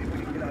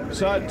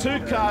 So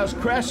two cars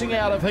crashing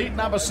out of heat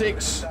number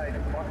 6.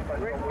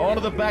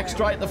 Onto the back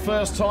straight the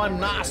first time.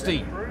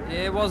 Nasty.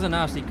 Yeah, it was a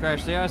nasty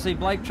crash there. I see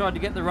Blake tried to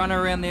get the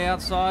runner around the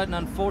outside, and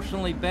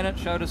unfortunately Bennett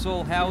showed us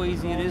all how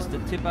easy it is to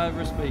tip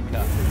over a speed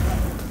car.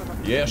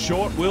 Yeah,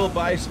 short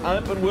wheelbase,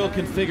 open wheel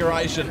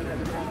configuration.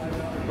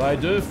 They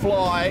do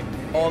fly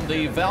on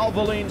the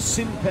Valvoline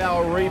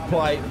SynPower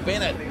replay.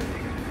 Bennett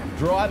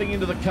driving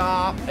into the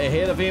car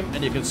ahead of him,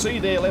 and you can see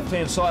there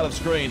left-hand side of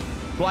screen,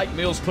 Blake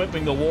Mills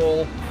clipping the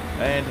wall,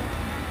 and,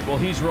 well,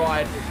 his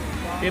ride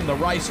in the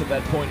race at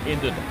that point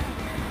ended.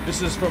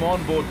 This is from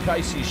onboard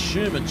Casey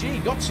Schumann. Gee, he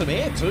got some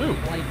air too.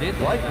 He did.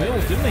 Blake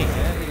Mills, didn't he?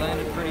 Yeah, he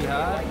landed pretty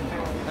hard.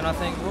 And I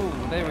think,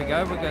 oh, there we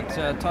go. We've got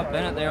Todd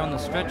Bennett there on the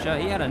stretcher.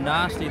 He had a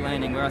nasty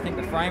landing where I think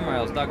the frame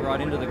rails dug right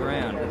into the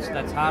ground.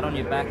 That's hard on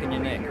your back and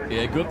your neck.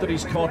 Yeah, good that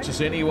he's conscious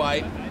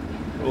anyway.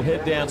 We'll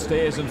head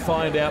downstairs and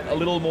find out a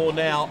little more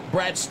now.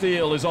 Brad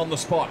Steele is on the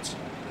spot.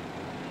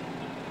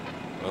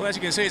 Well, as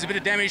you can see, there's a bit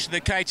of damage to the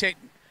K-Tech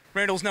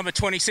Reynolds number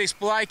 26.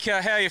 Blake,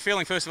 how are you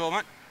feeling first of all,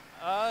 mate?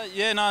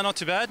 Yeah, no, not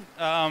too bad.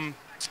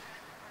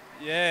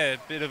 Yeah,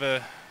 bit of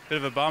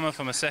a bummer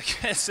from a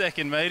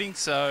second meeting.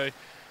 So,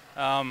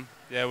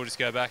 yeah, we'll just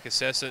go back,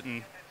 assess it,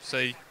 and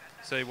see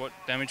what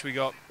damage we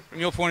got. From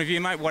your point of view,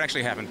 mate, what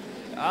actually happened?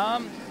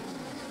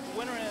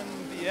 Went around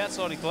the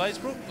outside of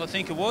Glazebrook, I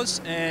think it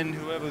was, and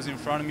whoever was in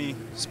front of me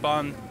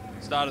spun,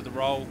 started to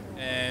roll,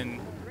 and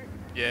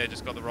yeah,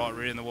 just got the right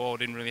rear in the wall.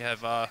 Didn't really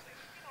have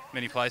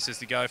many places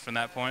to go from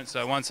that point.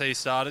 So once he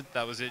started,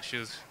 that was it. She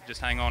was just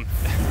hang on.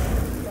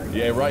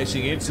 Yeah,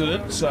 racing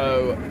incident,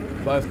 so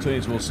both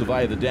teams will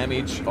survey the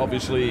damage.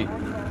 Obviously,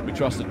 we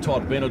trust that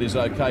Todd Bennett is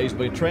okay. He's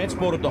been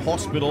transported to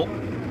hospital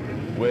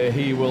where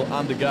he will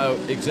undergo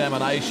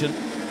examination.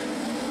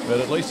 But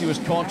at least he was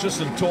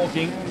conscious and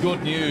talking.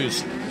 Good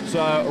news.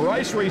 So,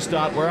 race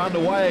restart. We're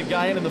underway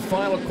again in the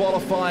final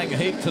qualifying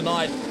heat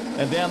tonight.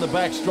 And down the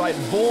back straight,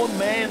 Vaughan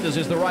Manders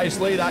is the race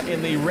leader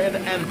in the red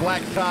and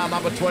black car,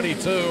 number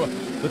 22.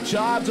 The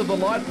charge of the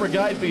Light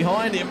Brigade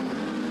behind him.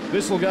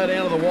 This will go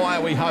down to the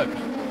wire, we hope.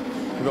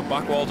 We've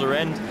got Buckwalter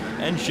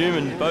and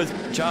Schumann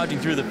both charging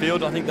through the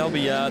field. I think they'll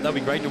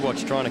be great to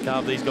watch, trying to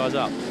carve these guys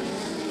up.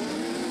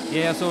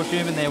 Yeah, I saw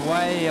Schumann there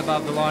way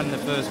above the line in the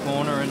first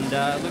corner, and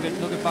look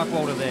at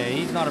Buckwalter there.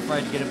 He's not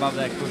afraid to get above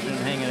that cushion and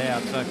hang it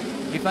out. So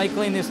if they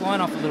clean this line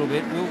off a little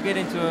bit, we'll get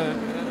into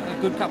a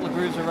good couple of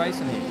grooves of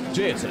racing here.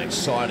 Gee, it's an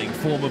exciting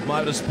form of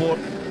motorsport.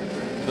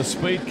 The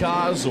speed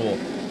cars, or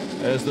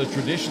as the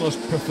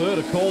traditionalists prefer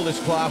to call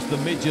this class, the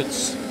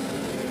midgets,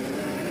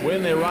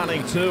 when they're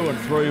running 2 and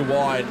 3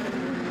 wide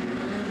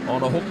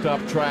on a hooked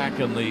up track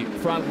and the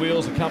front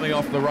wheels are coming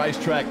off the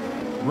racetrack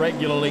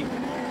regularly,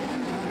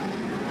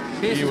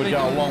 you would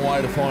go a long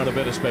way to find a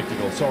better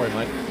spectacle. Sorry,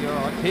 mate. You're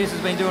all right. Pearce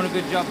has been doing a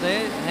good job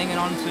there, hanging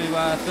on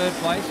to third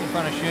place in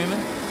front of Schumann,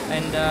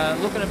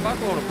 and looking at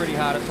Buckwalter pretty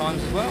hard at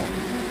times as well.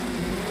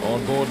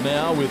 On board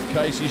now with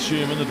Casey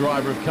Schumann, the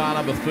driver of car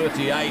number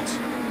 38.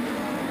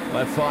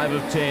 Lap 5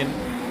 of 10.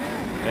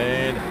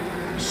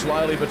 And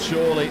slowly but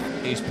surely,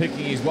 he's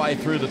picking his way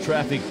through the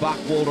traffic.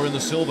 Buckwalter in the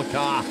silver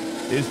car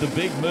is the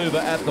big mover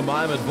at the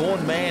moment.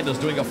 Vaughan Manders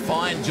doing a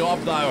fine job,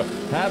 though.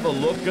 Have a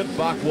look at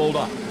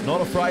Buckwalter.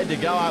 Not afraid to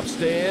go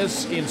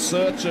upstairs in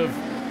search of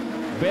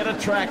better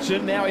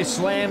traction. Now he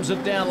slams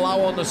it down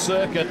low on the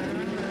circuit.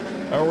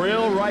 A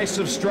real race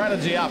of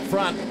strategy up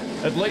front,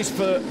 at least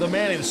for the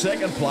man in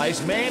second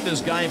place.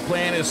 Manders' game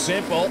plan is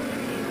simple.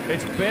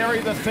 It's bury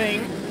the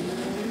thing,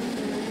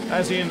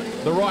 as in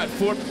the right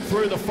foot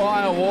through the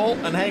firewall,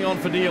 and hang on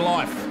for dear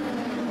life.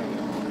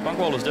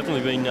 Buckwalter's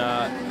definitely been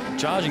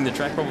charging the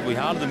track probably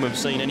harder than we've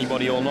seen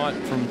anybody all night,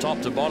 from top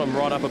to bottom,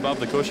 right up above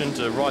the cushion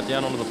to right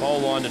down onto the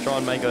pole line to try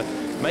and make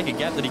a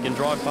gap that he can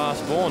drive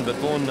past Vaughan. But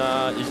Vaughan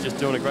is just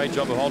doing a great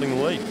job of holding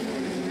the lead.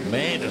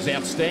 Manders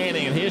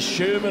outstanding, and here's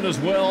Schumann as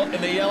well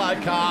in the yellow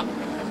car,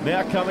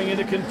 now coming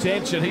into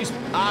contention. He's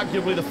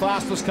arguably the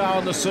fastest car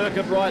on the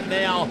circuit right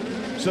now.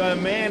 So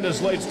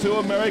Manders leads 2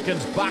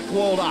 Americans,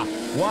 Buckwalter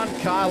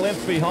 1 car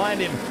length behind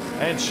him,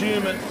 and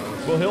Schumann,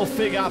 well, he'll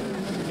figure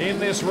in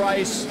this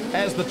race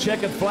as the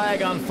checkered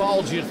flag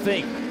unfolds, you'd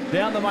think.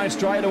 Down the main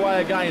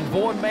straightaway again,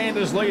 Vaughan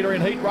Manders leader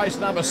in heat race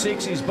number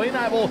 6. He's been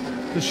able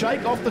to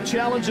shake off the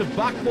challenge of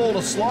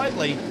Buckwalter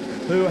slightly,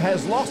 who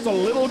has lost a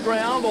little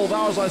ground,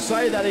 although as I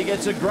say that, he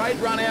gets a great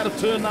run out of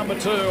turn number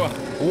 2.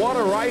 What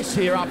a race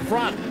here up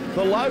front.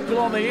 The local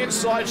on the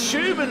inside,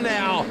 Schumann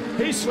now,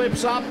 he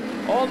slips up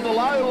on the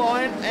low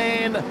line,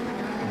 and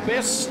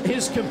Bess,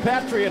 his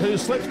compatriot, who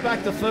slips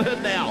back to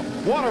 3rd now.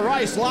 What a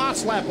race,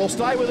 last lap. We'll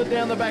stay with it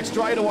down the back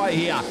straightaway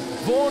here.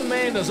 Vaughan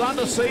Manders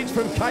under siege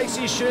from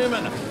Casey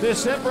Schumann. They're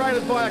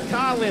separated by a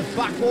car length.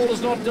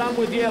 Buckwalter's not done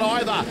with yet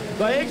either.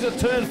 They exit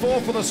turn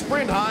 4 for the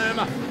sprint home,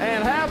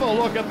 and have a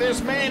look at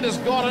this. Manders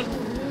got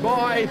it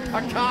by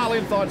a car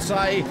length, I'd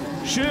say.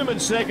 Schumann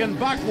 2nd,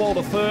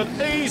 Buckwalter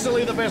 3rd.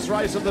 Easily the best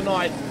race of the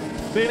night.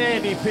 Then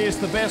Andy Pearce,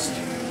 the best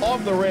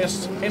of the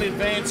rest, in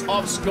advance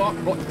of Scott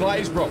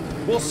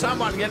Glazebrook. Will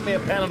someone get me a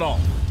Panadol?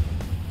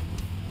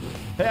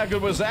 How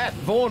good was that?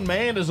 Vaughan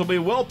Manders will be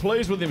well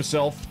pleased with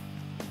himself.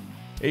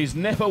 He's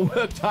never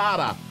worked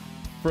harder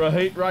for a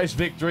heat race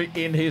victory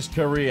in his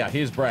career.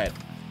 Here's Brad.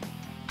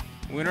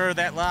 Winner of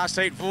that last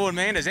heat, Vaughan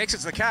Manders,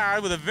 exits the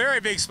car with a very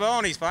big smile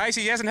on his face.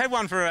 He hasn't had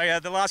one for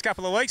the last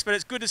couple of weeks, but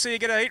it's good to see you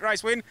get a heat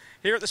race win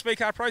here at the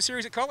Speedcar Pro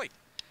Series at Collie.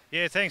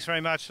 Yeah, thanks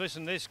very much.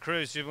 Listen, this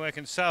crew's been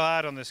working so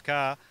hard on this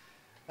car,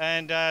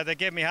 and they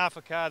gave me half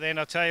a car then.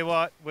 I'll tell you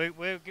what,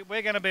 we're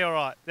going to be all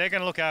right. They're going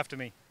to look after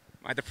me.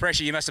 Mate, the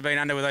pressure you must have been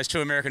under with those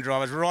 2 American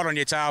drivers right on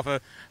your tail for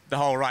the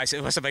whole race.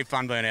 It must have been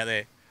fun being out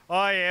there.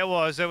 Oh, yeah, it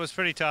was. It was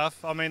pretty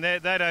tough. I mean, they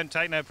don't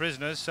take no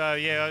prisoners, so,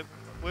 yeah,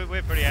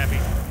 we're pretty happy.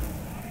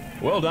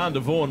 Well done to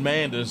Vaughan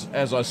Manders.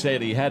 As I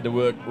said, he had to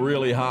work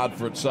really hard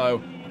for it.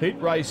 So heat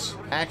race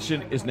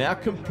action is now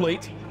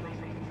complete,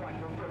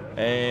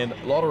 and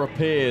a lot of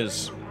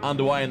repairs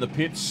underway in the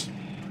pits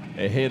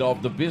ahead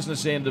of the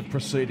business end of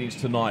proceedings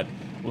tonight.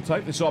 We'll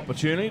take this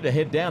opportunity to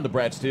head down to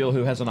Brad Steele,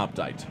 who has an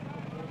update.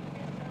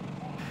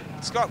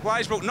 Scott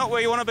Glazebrook, not where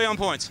you want to be on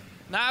points.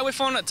 No, we're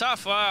finding it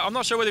tough. I'm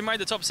not sure whether we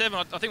made the top 7.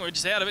 I think we're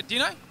just out of it. Do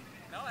you know?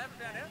 No, I haven't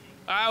found out.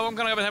 Well, I'm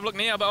going to go and have a look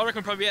now, but I reckon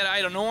we'll probably be out of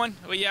 8 or 9.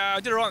 We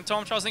did it right in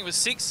time trials. I think it was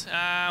 6.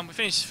 We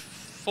finished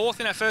 4th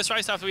in our first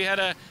race after we had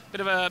a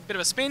bit of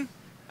a spin.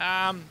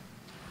 I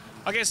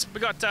guess we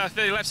got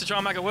 30 laps to try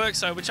and make it work,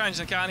 so we're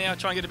changing the car now,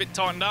 try and get a bit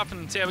tightened up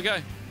and see how we go.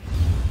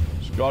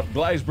 Scott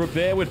Glazebrook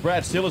there with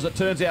Brad Steele. As it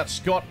turns out,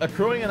 Scott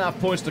accruing enough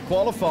points to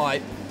qualify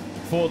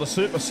for the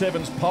Super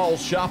 7's pole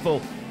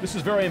shuffle. This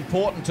is very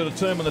important to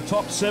determine the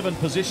top 7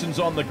 positions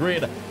on the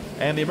grid.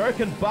 And the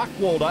American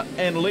Buckwalter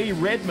and Lee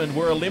Redmond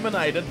were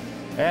eliminated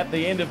at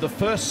the end of the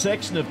first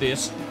section of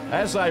this.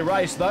 As they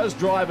race, those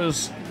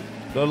drivers,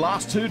 the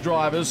last 2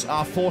 drivers,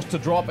 are forced to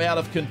drop out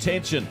of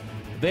contention.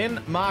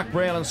 Then Mark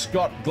Brown and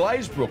Scott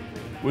Glazebrook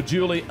were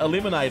duly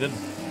eliminated,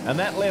 and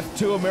that left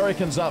 2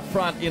 Americans up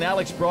front in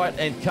Alex Bright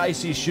and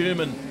Casey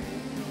Schumann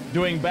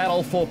doing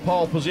battle for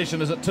pole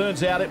position. As it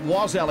turns out, it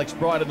was Alex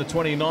Bright in the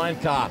 29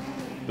 car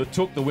that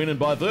took the win, and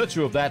by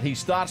virtue of that, he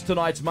starts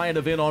tonight's main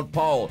event on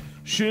pole.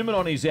 Schumann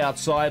on his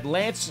outside.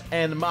 Lance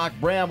and Mark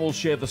Brown will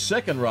share the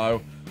 2nd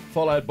row,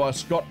 followed by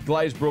Scott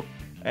Glazebrook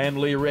and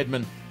Lee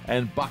Redmond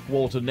and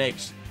Buckwalter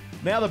next.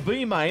 Now the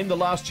B main, the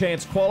last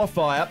chance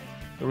qualifier.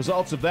 The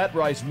results of that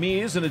race,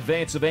 Mears in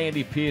advance of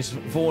Andy Pearce,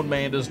 Vaughan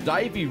Manders,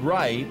 Davey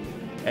Ray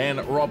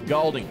and Rob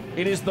Golding.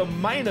 It is the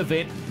main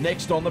event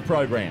next on the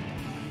program.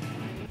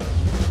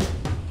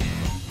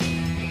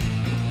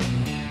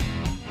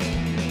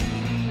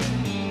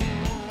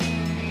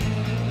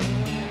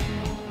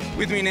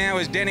 With me now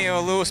is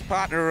Danielle Lewis,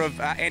 partner of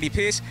Andy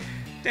Pearce.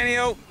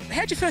 Danielle,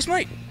 how'd you first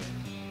meet?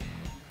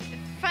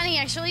 Funny,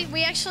 actually.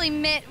 We actually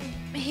met,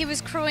 he was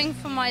crewing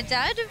for my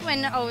dad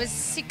when I was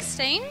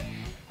 16,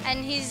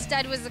 and his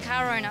dad was the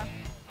car owner.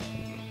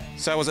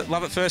 So was it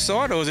love at first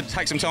sight, or was it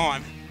take some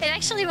time? It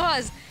actually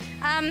was.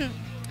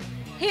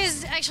 He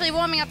was actually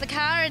warming up the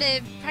car at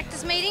a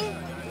practice meeting,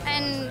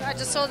 and I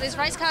just saw this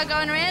race car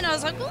going around. I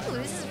was like, ooh,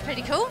 this is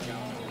pretty cool.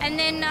 And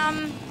then,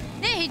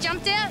 yeah, he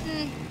jumped out,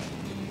 and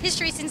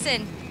history since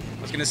then.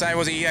 I was going to say,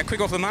 was he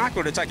quick off the mark,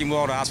 or did it take him a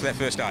while to ask for that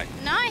first day?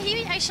 No,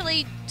 he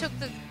actually took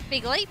the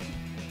big leap.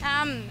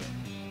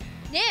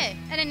 Yeah,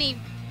 and then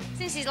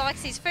since he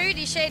likes his food,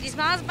 he shared his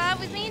Mars bar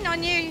with me, and I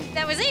knew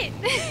that was it.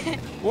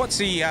 What's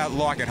he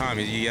like at home?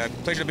 Is he a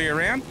pleasure to be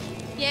around?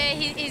 Yeah,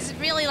 he's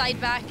really laid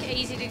back,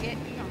 easy to get,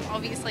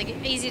 obviously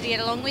easy to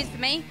get along with for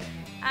me.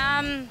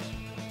 I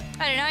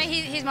don't know,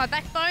 he's my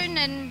backbone,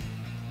 and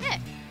yeah.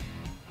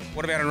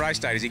 What about on race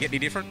day? Does he get any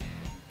different?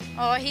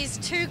 Oh, he's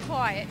too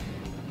quiet.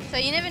 So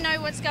you never know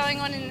what's going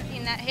on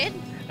in that head.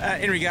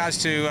 In regards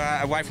to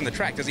away from the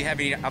track, does he have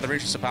any other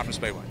interests apart from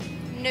Speedway?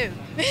 No.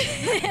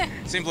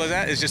 Simple as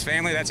that. It's just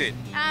family. That's it.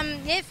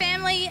 Yeah,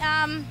 family.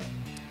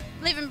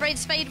 Live and breed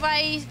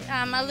Speedway.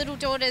 My little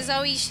daughter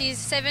Zoe, she's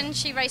 7.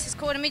 She races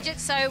quarter midget.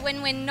 So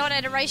when we're not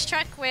at a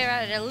racetrack, we're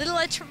at a little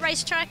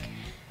racetrack.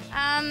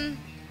 And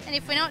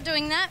if we're not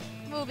doing that,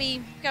 we'll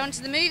be going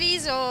to the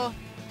movies or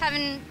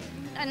having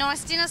a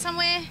nice dinner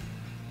somewhere,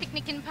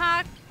 picnic in the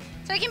park.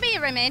 So it can be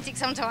a romantic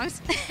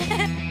sometimes.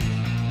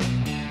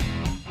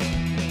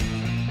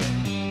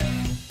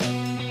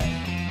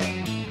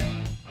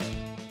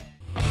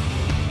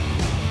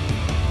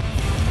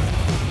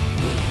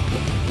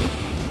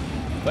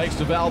 Thanks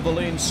to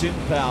Valvoline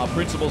SynPower,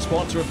 principal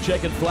sponsor of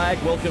Checkered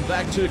Flag. Welcome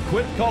back to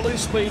QUIT Collie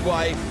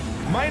Speedway.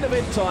 Main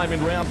event time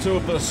in round 2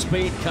 of the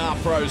Speedcar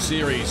Pro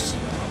Series.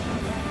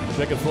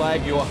 Checkered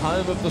Flag, your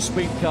home of the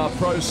Speedcar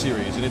Pro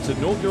Series in its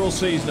inaugural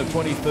season of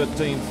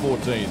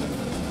 2013-14.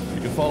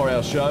 You can follow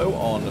our show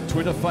on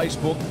Twitter,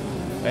 Facebook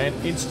and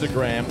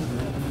Instagram.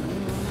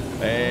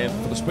 And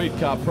for the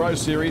Speedcar Pro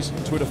Series,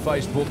 Twitter,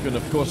 Facebook, and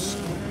of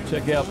course,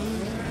 check out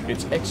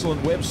its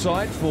excellent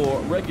website for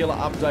regular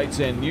updates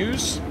and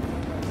news.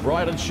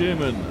 Bright and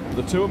Schumann,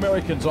 the 2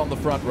 Americans on the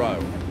front row.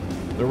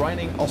 The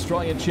reigning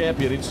Australian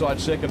champion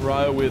inside second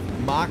row with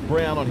Mark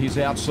Brown on his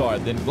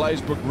outside. Then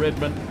Glazebrook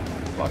Redmond,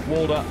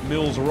 Buckwalter,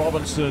 Mills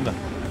Robinson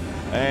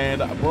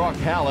and Brock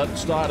Hallett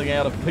starting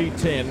out of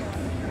P10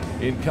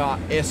 in car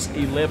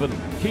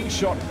S11.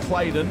 Kingshot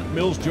Clayton,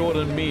 Mills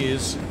Jordan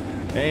Mears,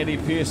 Andy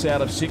Pearce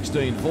out of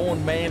 16.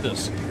 Vaughan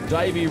Manders.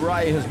 Davey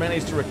Ray has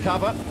managed to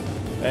recover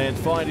and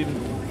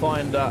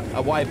find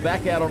a way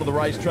back out onto the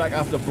racetrack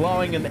after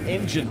blowing an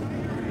engine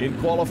in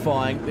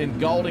qualifying. Then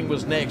Golding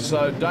was next.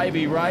 So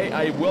Davey Ray,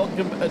 a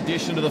welcome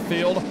addition to the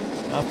field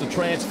after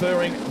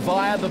transferring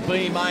via the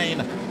B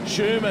main.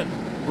 Schumann,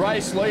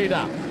 race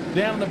leader,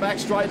 down in the back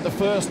straight the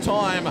first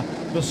time.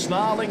 The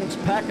Snarlings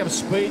pack of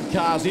speed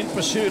cars in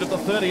pursuit of the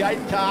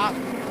 38 car,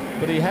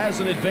 but he has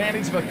an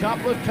advantage of a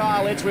couple of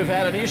car lengths. We've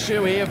had an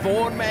issue here.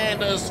 Vaughan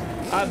Manders,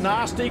 a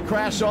nasty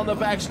crash on the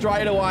back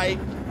straightaway.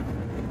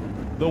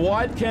 The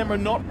wide camera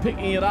not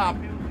picking it up.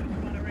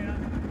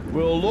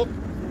 We'll look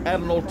at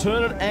an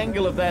alternate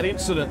angle of that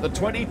incident. The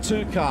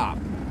 22 car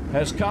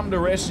has come to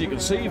rest. You can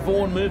see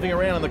Vaughan moving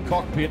around in the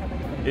cockpit.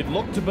 It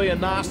looked to be a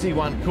nasty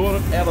one.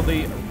 Caught it out of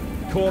the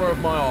corner of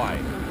my eye.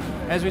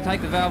 As we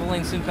take the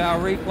Valvoline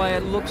SynPower replay,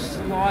 it looks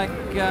like,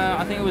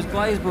 I think it was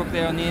Glazebrook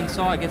there on the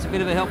inside. Gets a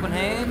bit of a helping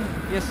hand.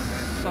 Yes,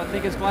 I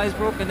think it's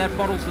Glazebrook, and that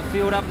bottles the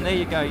field up, and there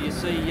you go. You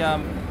see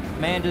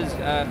Manders,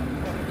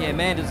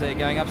 Manders there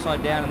going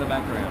upside down in the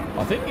background.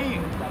 I think he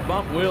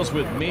bumped wheels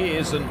with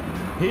Mears, and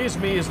here's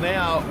Mears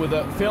now with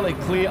a fairly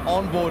clear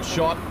onboard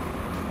shot.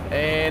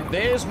 And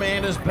there's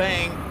Manders,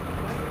 bang.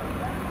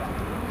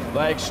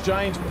 They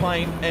exchange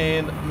paint,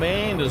 and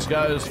Manders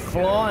goes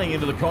flying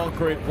into the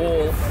concrete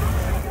wall.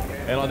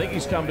 And I think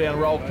he's come down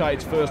roll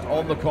cages first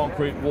on the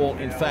concrete wall.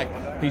 In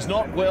fact, he's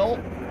not well.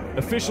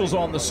 Officials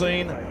on the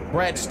scene.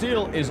 Brad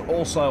Steele is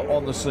also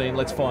on the scene.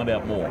 Let's find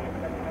out more.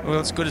 Well,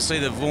 it's good to see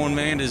that Vaughan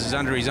Manders is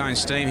under his own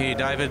steam here,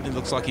 David. It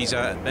looks like he's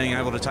being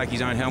able to take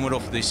his own helmet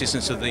off with the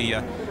assistance of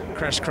the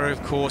crash crew.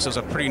 Of course, it was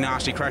a pretty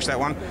nasty crash, that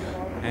one.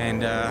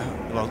 And,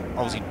 well,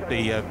 obviously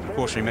the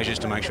precautionary measures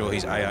to make sure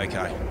he's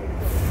A-OK.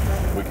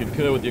 We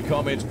concur with your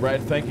comments,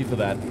 Brad. Thank you for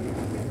that.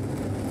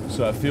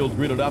 So field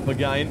gridded up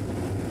again.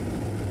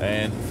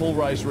 And full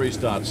race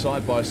restart,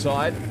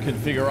 side-by-side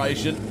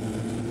configuration.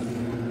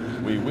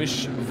 We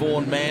wish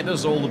Vaughan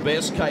Manders all the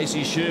best.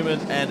 Casey Schumann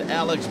and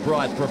Alex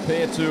Bright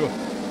prepare to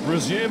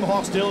resume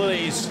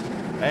hostilities.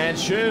 And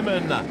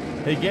Schumann,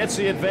 he gets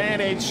the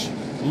advantage,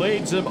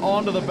 leads him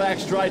onto the back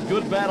straight.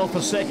 Good battle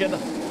for second.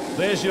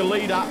 There's your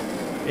leader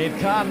in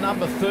car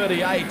number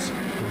 38.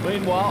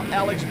 Meanwhile,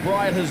 Alex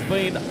Bright has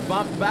been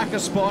bumped back a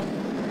spot.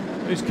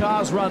 His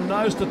car's run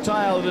nose to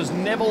tail. It is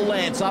Neville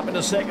Lance up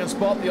into second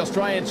spot, the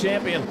Australian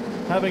champion,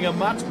 having a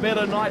much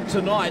better night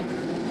tonight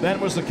than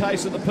was the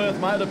case at the Perth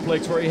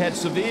Motorplex, where he had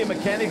severe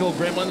mechanical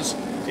gremlins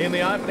in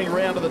the opening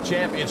round of the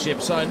championship.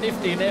 So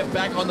Nifty Nev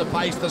back on the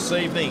pace this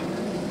evening.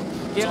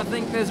 Yeah, I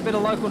think there's a bit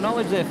of local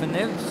knowledge there for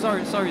Nev.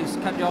 Sorry to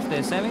cut you off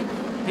there, Sammy.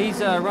 He's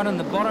running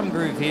the bottom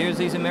groove here as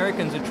these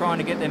Americans are trying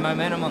to get their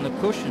momentum on the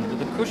cushion, but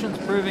the cushion's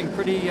proving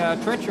pretty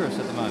treacherous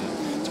at the moment.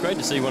 It's great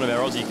to see one of our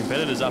Aussie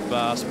competitors up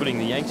splitting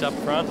the Yanks up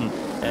front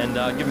and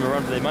give them a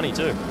run for their money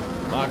too.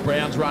 Mark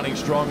Brown's running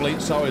strongly,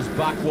 so is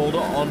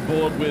Buckwalter on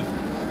board with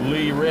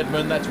Lee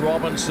Redmond. That's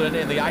Robinson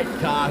in the 8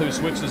 car who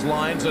switches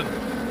lines and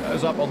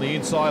goes up on the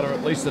inside, or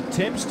at least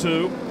attempts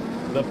to.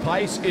 The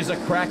pace is a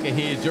cracker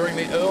here during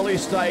the early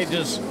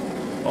stages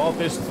of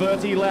this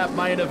 30-lap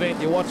main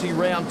event. You're watching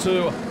round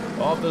 2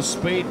 of the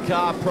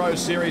Speedcar Pro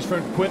Series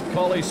from QUIT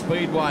Collie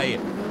Speedway.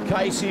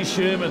 Casey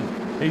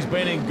Schumann, he's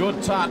been in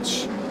good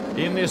touch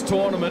in this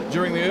tournament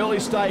during the early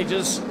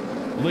stages,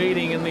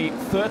 leading in the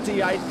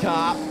 38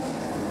 car,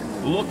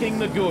 looking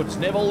the goods.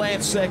 Neville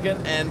Lance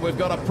second, and we've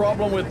got a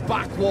problem with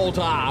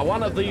Buckwalter,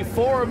 one of the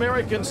 4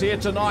 Americans here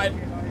tonight.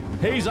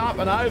 He's up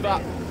and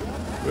over.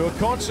 We were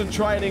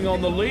concentrating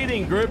on the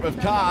leading group of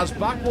cars.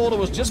 Buckwalter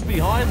was just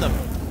behind them.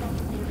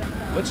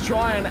 Let's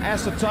try and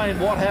ascertain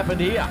what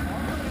happened here.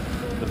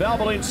 The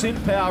Valvoline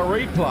Synth Power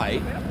replay.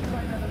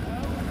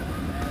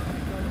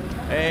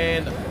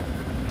 And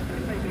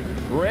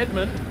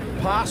Redmond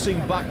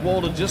passing Buck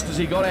Walden just as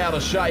he got out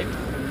of shape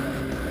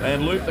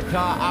and looped the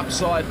car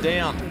upside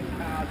down.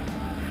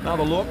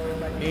 Another look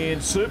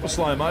in super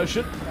slow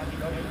motion.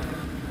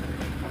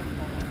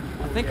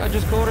 I think I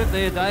just caught it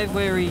there, Dave,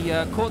 where he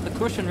caught the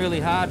cushion really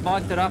hard,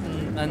 biked it up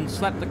and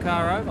slapped the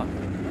car over.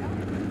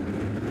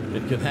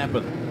 It can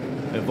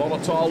happen. They're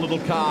volatile little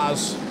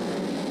cars.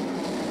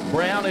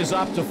 Brown is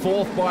up to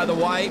fourth, by the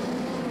way,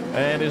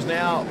 and is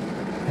now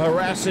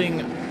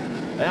harassing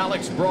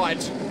Alex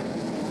Bright.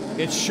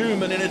 It's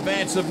Schumann in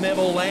advance of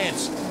Neville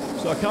Lance.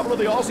 So a couple of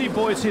the Aussie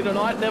boys here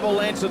tonight, Neville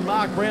Lance and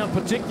Mark Brown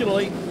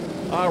particularly,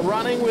 are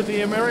running with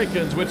the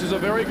Americans, which is a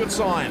very good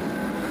sign.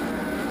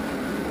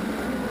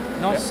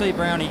 Nice to see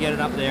Brownie get it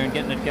up there and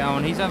getting it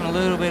going. He's having a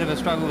little bit of a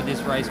struggle with this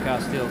race car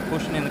still,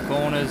 pushing in the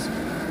corners,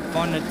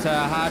 finding it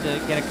hard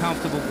to get a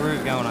comfortable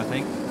groove going, I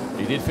think.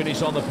 He did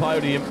finish on the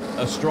podium,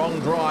 a strong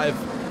drive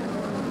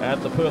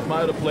at the Perth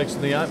Motorplex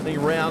in the opening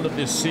round of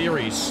this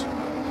series.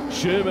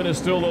 Schumann is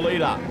still the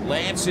leader,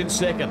 Lance in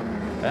second,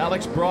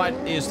 Alex Bright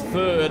is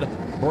third,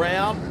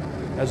 Brown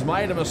has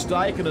made a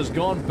mistake and has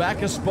gone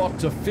back a spot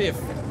to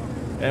fifth.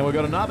 And we've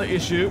got another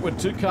issue with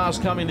two cars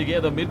coming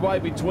together midway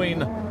between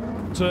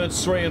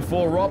turns 3 and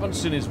 4.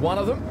 Robinson is one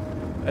of them,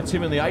 that's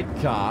him in the 8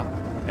 car,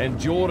 and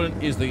Jordan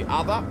is the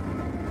other.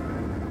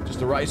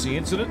 Just a racing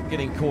incident,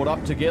 getting caught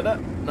up together,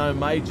 no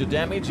major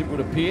damage it would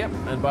appear,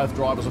 and both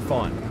drivers are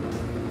fine.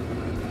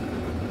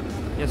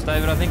 Yes,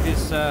 David, I think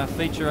this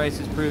feature race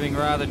is proving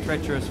rather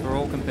treacherous for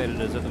all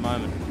competitors at the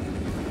moment.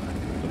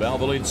 The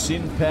Valvoline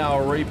Synth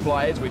Power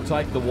replays, we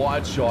take the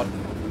wide shot,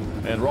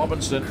 and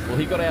Robinson, well,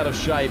 he got out of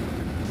shape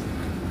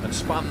and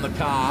spun the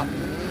car,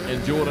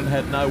 and Jordan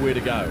had nowhere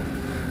to go.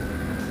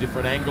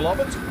 Different angle of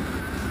it.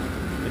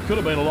 It could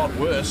have been a lot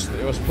worse.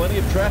 There was plenty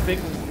of traffic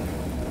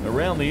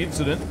around the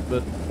incident,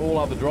 but all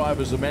other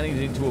drivers are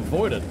managing to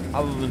avoid it,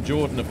 other than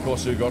Jordan, of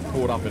course, who got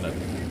caught up in it.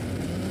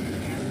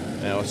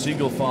 Now a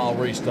single file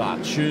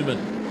restart.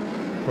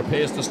 Schumann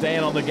prepares to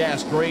stand on the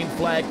gas. Green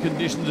flag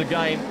conditions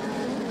again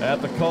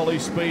at the Collie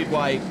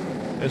Speedway.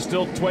 There's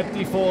still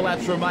 24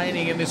 laps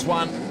remaining in this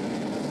one.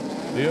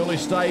 The early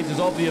stages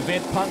of the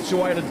event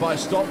punctuated by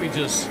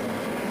stoppages.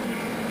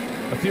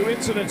 A few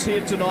incidents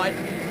here tonight.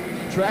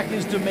 Track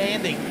is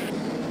demanding.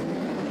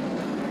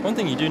 One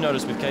thing you do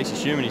notice with Casey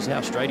Schumann is how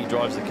straight he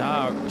drives the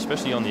car,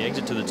 especially on the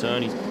exit to the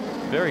turn. He's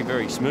very,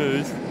 very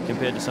smooth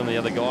compared to some of the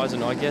other guys,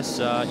 and I guess,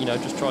 you know,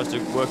 just tries to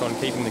work on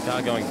keeping the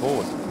car going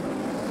forward.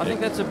 I think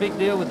that's a big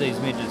deal with these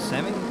midgets,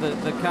 Sammy.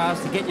 The cars,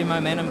 to get your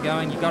momentum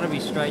going, you've got to be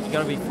straight, you've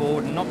got to be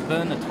forward and not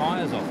burn the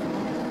tyres off.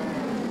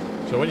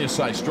 So when you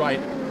say straight,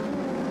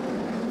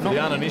 for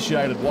the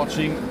uninitiated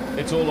watching,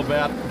 it's all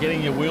about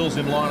getting your wheels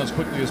in line as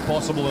quickly as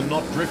possible and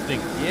not drifting.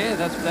 Yeah,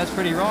 that's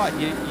pretty right.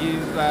 You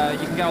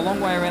can go a long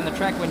way around the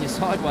track when you're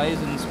sideways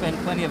and spend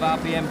plenty of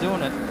RPM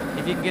doing it.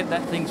 If you can get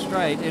that thing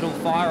straight, it'll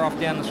fire off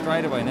down the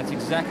straightaway, and that's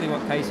exactly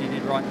what Casey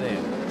did right there.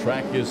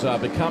 Track is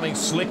becoming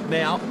slick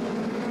now.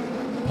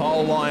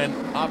 Pole line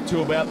up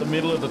to about the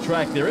middle of the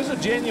track. There is a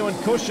genuine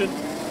cushion,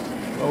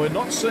 but we're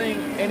not seeing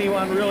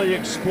anyone really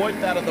exploit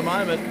that at the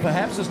moment.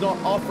 Perhaps it's not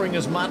offering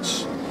as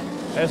much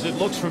as it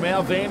looks from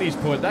our vantage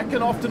point. That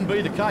can often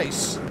be the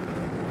case.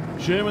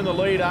 Schumann the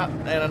leader,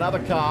 and another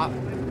car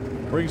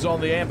brings on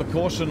the amber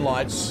caution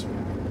lights.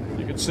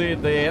 You can see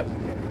it there.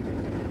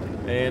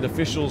 And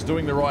officials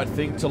doing the right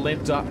thing.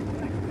 Talenta,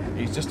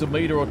 he's just a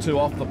metre or two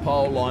off the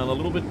pole line. A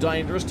little bit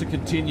dangerous to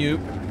continue.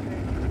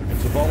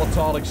 It's a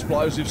volatile,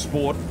 explosive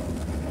sport.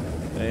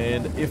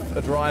 And if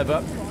a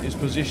driver is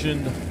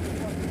positioned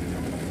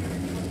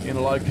in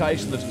a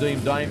location that's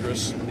deemed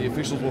dangerous, the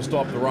officials will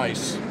stop the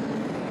race.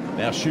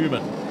 Now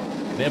Schumann,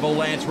 Neville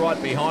Lance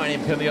right behind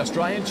him. Can the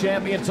Australian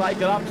champion take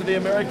it up to the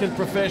American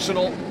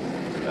professional?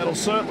 That'll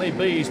certainly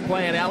be his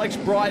plan. Alex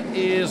Bright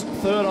is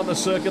third on the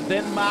circuit,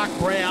 then Mark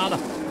Brown.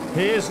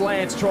 Here's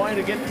Lance trying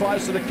to get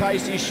closer to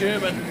Casey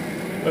Schumann.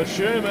 But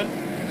Schumann,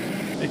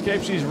 he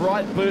keeps his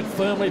right boot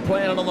firmly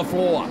planted on the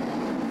floor.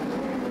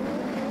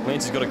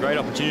 Lance has got a great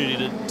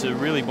opportunity to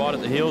really bite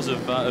at the heels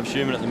of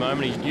Schumann at the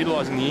moment. He's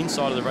utilising the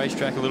inside of the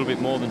racetrack a little bit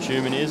more than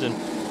Schumann is, and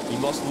he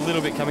lost a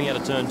little bit coming out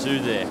of turn 2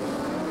 there.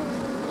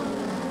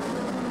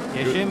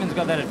 Yeah, Schumann's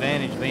got that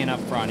advantage being up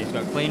front. He's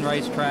got clean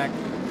racetrack.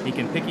 He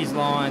can pick his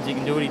lines. He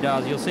can do what he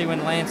does. You'll see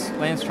when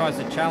Lance tries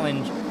to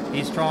challenge,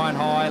 he's trying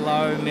high,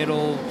 low,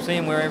 middle,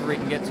 seeing wherever he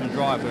can get some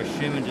drive, where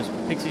Schumann just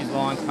picks his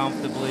line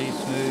comfortably,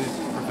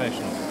 smooth,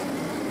 professional.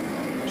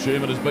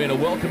 Schumann has been a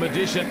welcome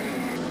addition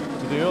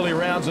to the early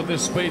rounds of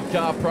this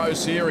Speedcar Pro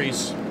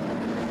Series.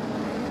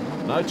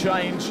 No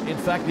change. In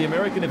fact, the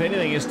American, if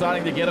anything, is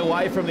starting to get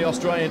away from the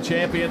Australian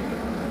champion.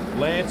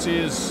 Lance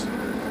is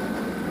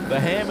the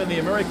ham in the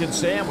American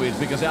sandwich,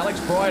 because Alex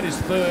Bright is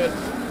third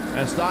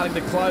and starting to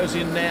close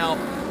in now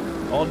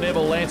on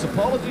Neville Lance.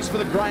 Apologies for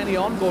the grainy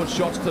onboard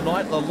shots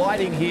tonight. The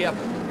lighting here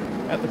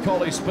at the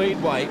Collie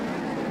Speedway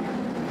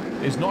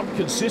is not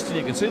consistent.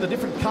 You can see the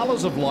different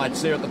colours of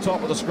lights there at the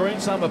top of the screen.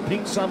 Some are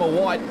pink, some are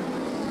white.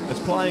 It's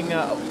playing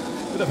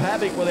Bit of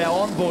havoc with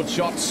our onboard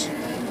shots.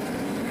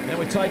 Now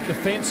we take the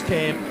fence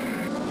cam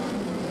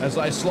as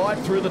they slide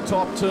through the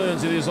top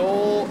turns. It is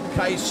all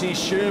Casey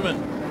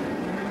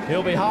Sherman.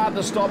 He'll be hard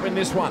to stop in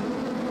this one.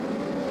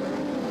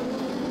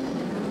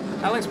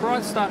 Alex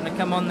Bright's starting to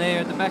come on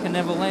there at the back of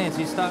Neville Lance.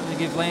 He's starting to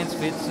give Lance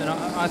fits, and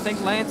I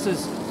think Lance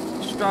is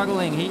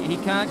struggling. He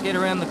can't get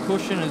around the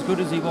cushion as good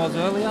as he was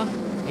earlier.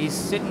 He's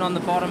sitting on the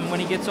bottom. When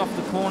he gets off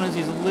the corners,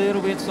 he's a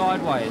little bit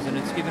sideways, and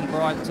it's given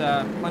Bright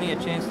plenty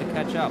of chance to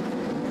catch up.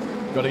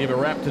 Got to give a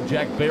wrap to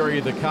Jack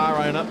Berry, the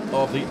car owner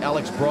of the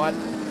Alex Bright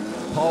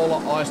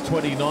Polar Ice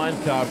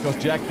 29 car. Of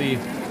course, Jack, the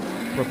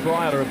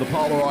proprietor of the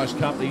Polar Ice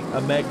Company, a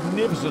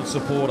magnificent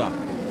supporter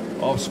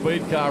of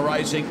Speedcar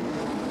racing,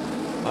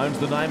 owns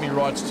the naming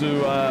rights to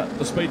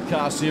the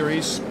Speedcar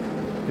Series,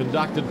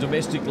 conducted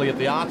domestically at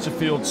the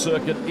Archerfield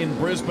circuit in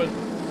Brisbane.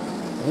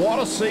 What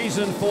a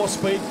season for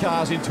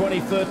Speedcars in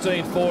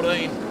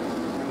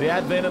 2013-14. The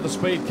advent of the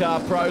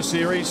Speedcar Pro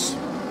Series.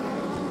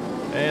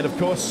 And of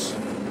course,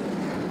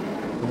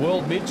 the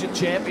World Midget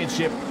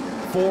Championship,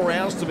 4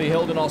 rounds to be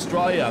held in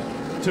Australia,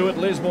 2 at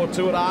Lismore,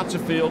 2 at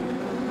Archerfield.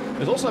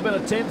 There's also been a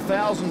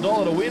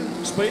 $10,000 to win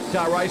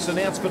Speedcar race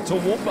announced for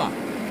Toowoomba,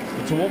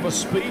 the Toowoomba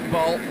Speed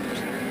Bowl.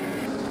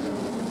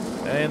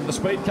 And the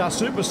Speedcar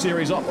Super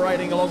Series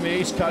operating along the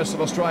east coast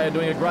of Australia,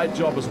 doing a great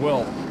job as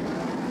well.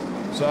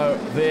 So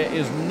there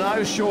is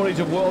no shortage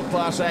of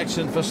world-class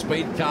action for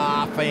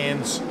Speedcar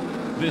fans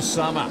this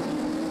summer.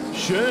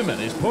 Sherman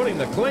is putting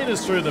the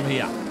cleaners through them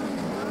here.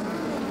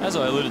 As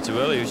I alluded to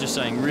earlier, he was just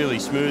saying really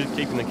smooth,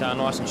 keeping the car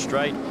nice and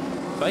straight.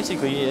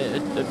 Basically,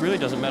 it really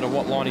doesn't matter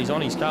what line he's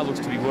on. His car looks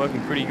to be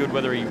working pretty good,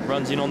 whether he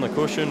runs in on the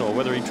cushion or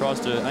whether he tries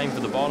to aim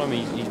for the bottom.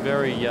 He's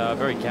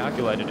very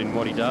calculated in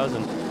what he does,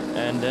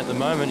 and at the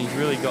moment he's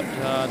really got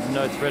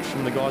no threats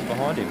from the guys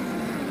behind him.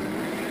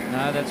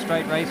 No, that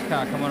straight race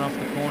car coming off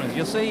the corners.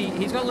 You'll see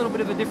he's got a little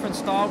bit of a different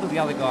style to the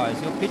other guys.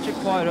 He'll pitch it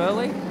quite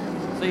early.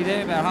 See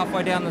there, about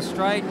halfway down the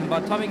straight, and by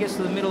the time he gets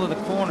to the middle of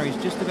the corner,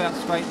 he's just about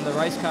straightened the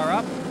race car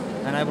up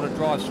and able to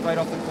drive straight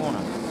off the corner.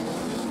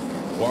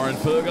 Warren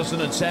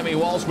Ferguson and Sammy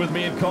Walsh with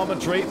me in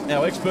commentary.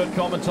 Our expert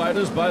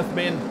commentators, both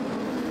men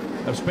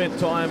have spent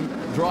time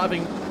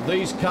driving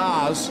these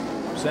cars.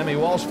 Sammy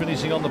Walsh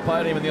finishing on the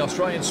podium in the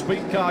Australian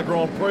Speedcar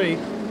Grand Prix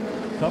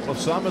a couple of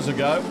summers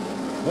ago.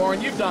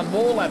 Warren, you've done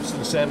more laps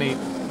than Sammy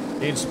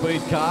in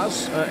speed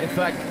cars. In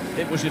fact,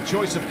 it was your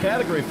choice of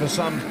category for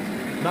some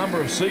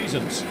number of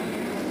seasons.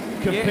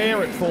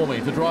 Compare it for me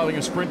to driving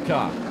a sprint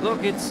car.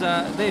 Look, it's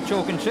they're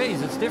chalk and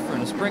cheese. It's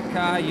different. A sprint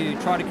car, you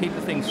try to keep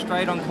the thing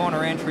straight on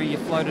corner entry. You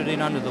float it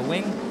in under the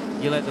wing.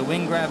 You let the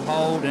wing grab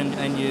hold,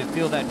 and you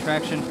feel that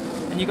traction.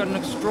 And you've got an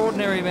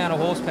extraordinary amount of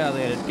horsepower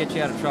there to get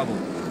you out of trouble.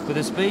 With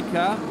a speed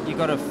car, you've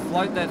got to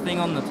float that thing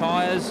on the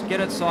tyres, get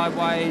it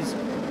sideways,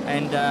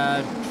 and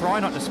try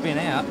not to spin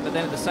out, but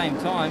then at the same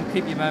time,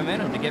 keep your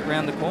momentum to get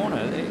round the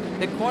corner.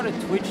 They're quite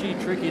a twitchy,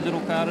 tricky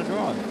little car to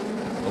drive.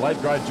 The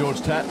late great George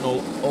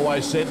Tatnall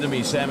always said to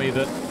me, Sammy,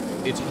 that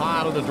it's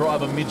harder to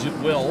drive a midget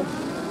well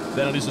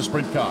than it is a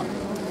sprint car.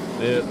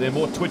 They're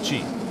more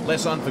twitchy,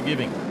 less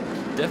unforgiving.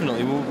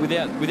 Definitely. Well,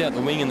 without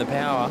the wing and the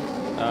power,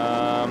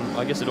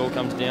 I guess it all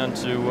comes down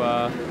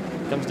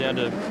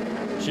to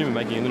Schumann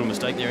making a little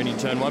mistake there in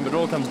turn 1, but it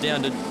all comes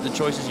down to the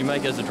choices you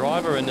make as a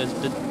driver, and there's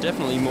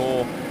definitely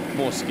more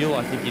skill,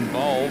 I think,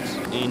 involved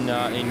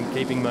in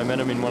keeping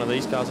momentum in one of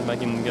these cars and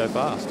making them go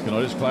fast. Can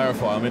I just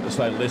clarify? I meant to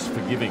say less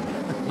forgiving,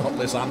 not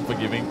less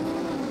unforgiving,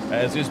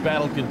 as this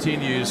battle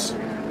continues,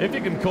 if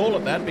you can call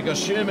it that, because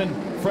Sherman,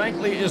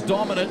 frankly, is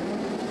dominant.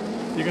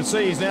 You can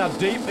see he's now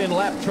deep in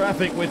lap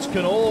traffic, which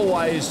can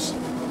always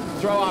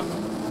throw up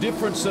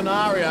different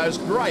scenarios.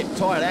 Great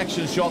tight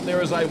action shot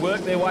there as they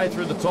work their way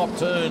through the top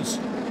turns.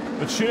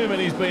 But Sherman,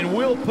 he's been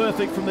wheel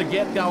perfect from the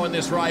get-go in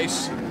this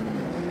race,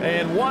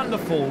 and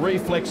wonderful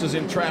reflexes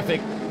in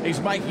traffic. He's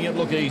making it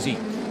look easy.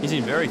 He's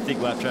in very thick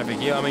lap traffic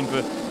here. I mean,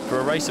 for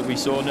a race that we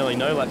saw nearly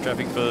no lap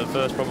traffic for the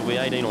first probably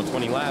 18 or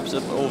 20 laps,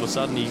 all of a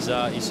sudden he's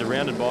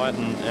surrounded by it,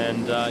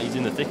 and he's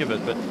in the thick of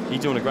it. But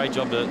he's doing a great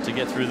job to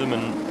get through them,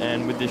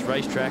 and with this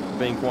racetrack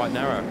being quite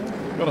narrow.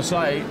 Got to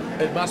say,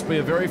 it must be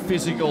a very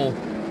physical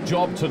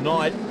job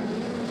tonight,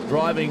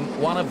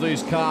 driving one of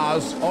these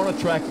cars on a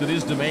track that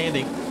is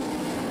demanding.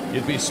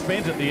 You'd be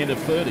spent at the end of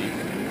 30.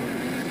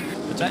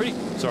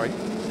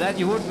 That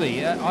you would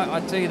be.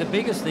 I tell you, the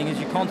biggest thing is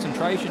your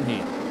concentration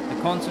here.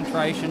 The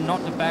concentration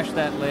not to bash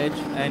that ledge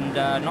and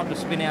not to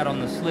spin out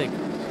on the slick.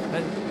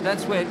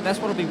 That's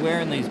what'll be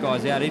wearing these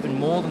guys out even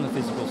more than the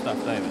physical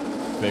stuff, David.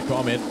 Fair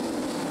comment.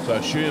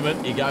 So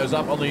Sherman, he goes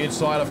up on the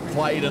inside of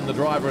Clayton, the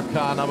driver at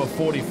car number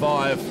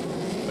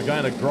 45.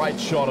 Again, a great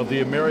shot of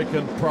the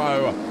American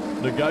pro,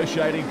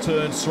 negotiating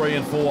turns 3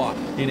 and 4.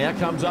 He now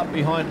comes up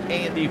behind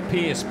Andy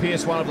Pearce.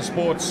 Pearce, one of the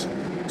sport's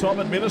top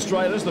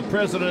administrators, the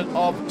president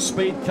of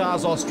Speed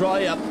Cars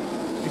Australia.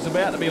 He's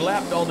about to be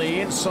lapped on the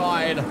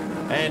inside,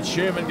 and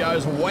Sherman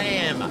goes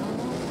wham.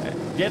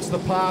 Gets the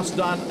pass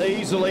done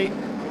easily.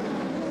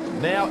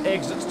 Now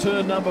exits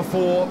turn number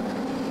 4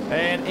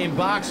 and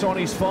embarks on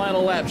his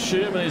final lap.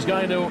 Sherman is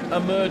going to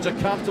emerge a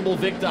comfortable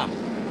victor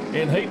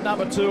in heat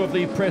number 2 of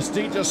the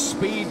prestigious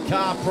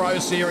Speedcar Pro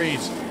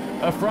Series.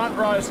 A front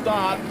row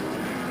start,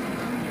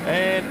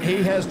 and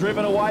he has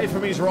driven away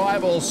from his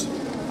rivals.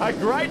 A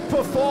great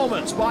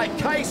performance by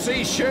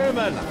Casey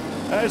Schumann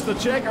as the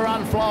checker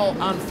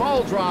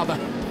unfolds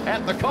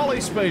at the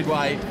Collie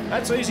Speedway.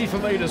 That's easy for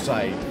me to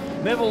say.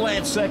 Neville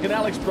Lance second,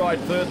 Alex Bright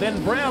third,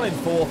 then Brown in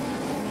fourth,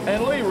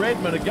 and Lee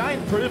Redmond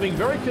again proving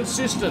very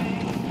consistent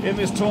in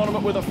this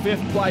tournament with a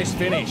 5th place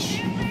finish.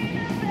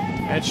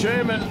 And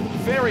Schumann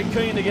very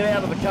keen to get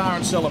out of the car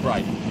and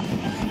celebrate.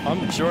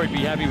 I'm sure he'd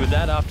be happy with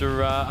that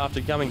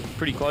after coming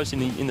pretty close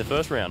in the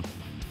first round.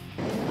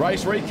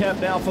 Race recap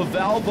now for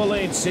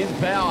Valvoline Sin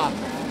Power.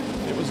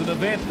 It was an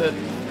event that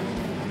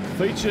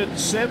featured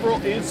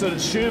several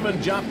incidents.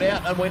 Schumann jumped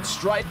out and went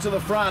straight to the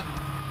front.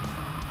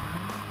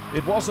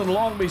 It wasn't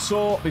long we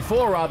saw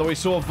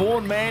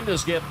Vaughan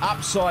Manders get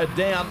upside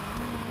down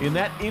in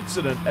that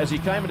incident as he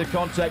came into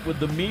contact with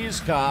the Mears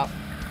car.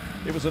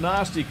 It was a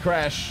nasty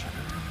crash,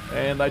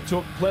 and they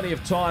took plenty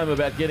of time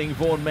about getting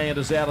Vaughan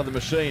Manders out of the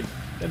machine.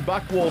 And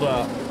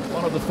Buckwalter,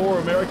 one of the 4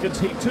 Americans,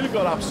 he too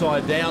got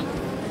upside down.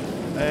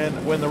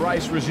 And when the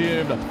race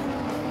resumed,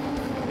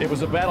 it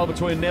was a battle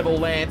between Neville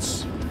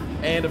Lance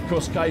and, of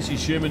course, Casey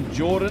Schumann.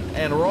 Jordan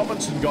and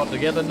Robinson got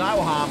together,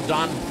 no harm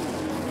done.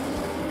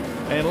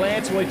 And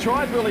Lance, well, he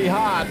tried really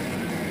hard,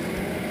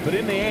 but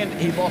in the end,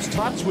 he lost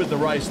touch with the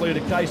race leader,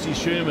 Casey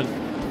Schumann,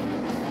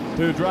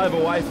 who drove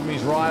away from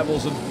his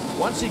rivals. And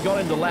once he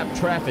got into lap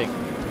traffic,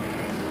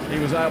 he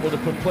was able to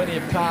put plenty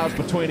of cars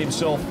between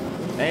himself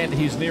and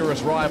his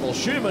nearest rival.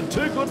 Schumann,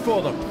 too good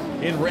for them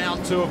in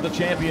round 2 of the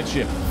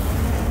championship.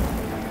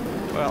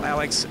 Well,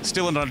 Alex,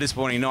 still not a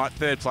disappointing night.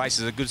 3rd place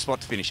is a good spot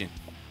to finish in.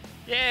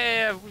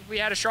 Yeah, we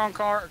had a strong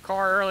car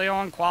early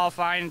on,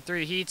 qualifying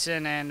 3 heats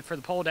and for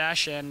the pole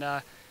dash, and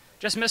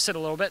just missed it a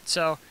little bit,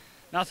 so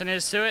nothing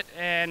is to it.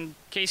 And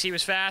Casey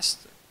was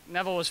fast,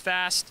 Neville was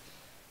fast,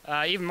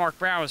 even Mark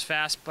Brown was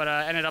fast, but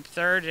ended up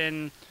 3rd,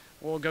 and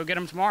we'll go get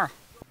him tomorrow.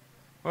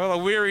 Well, a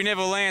weary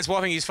Neville Lance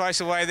wiping his face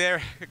away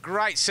there. A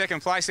great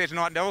 2nd place there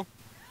tonight, Neville.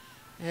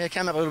 Yeah,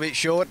 came up a little bit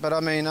short, but I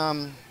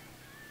mean,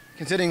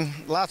 considering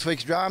last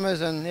week's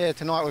dramas, and yeah,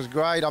 tonight was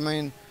great. I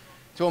mean,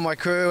 to all my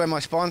crew and my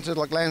sponsors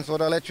like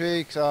Landslord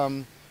Electrics,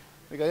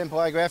 we got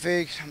Empire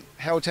Graphics,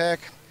 Heltec,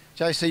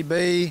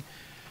 JCB,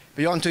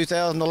 Beyond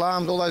 2000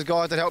 Alarms, all those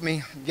guys that help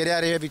me get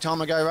out here every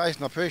time I go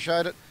racing. I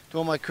appreciate it. To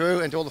all my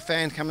crew and to all the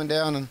fans coming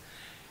down and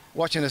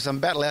watching us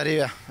battle out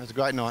here. It was a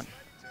great night.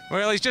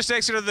 Well, he's just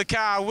exited the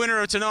car,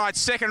 winner of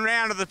tonight's 2nd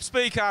round of the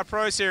Speedcar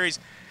Pro Series.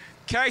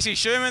 Casey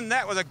Schumann,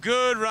 that was a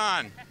good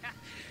run.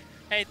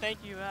 Hey,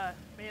 thank you.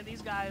 Man,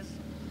 these guys,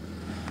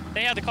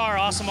 they had the car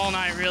awesome all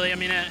night, really. I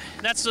mean,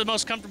 that's the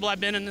most comfortable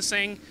I've been in this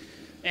thing,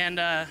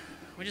 and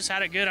we just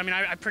had it good. I mean,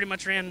 I pretty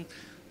much ran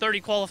 30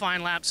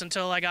 qualifying laps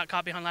until I got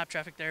caught behind lap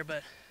traffic there,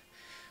 but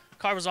the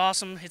car was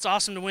awesome. It's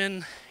awesome to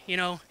win, you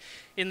know,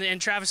 in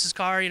Travis's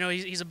car. You know,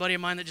 he's a buddy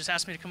of mine that just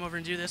asked me to come over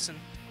and do this, and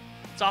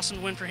it's awesome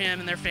to win for him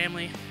and their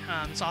family.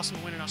 It's awesome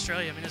to win in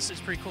Australia. I mean, it's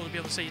pretty cool to be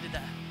able to say you did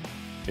that.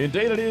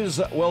 Indeed it is.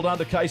 Well done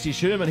to Casey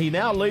Schumann. He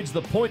now leads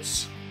the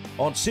points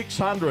on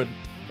 600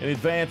 in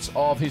advance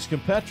of his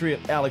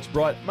compatriot Alex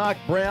Bright. Mark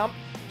Brown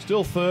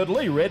still 3rd.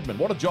 Lee Redmond,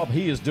 what a job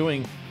he is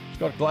doing.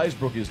 Scott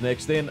Glazebrook is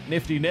next. Then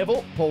Nifty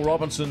Neville, Paul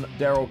Robinson,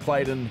 Darryl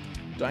Clayton,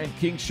 Dane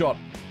Kingshot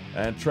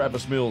and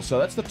Travis Mills. So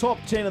that's the top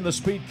 10 in the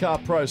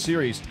Speedcar Pro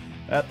Series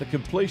at the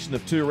completion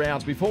of 2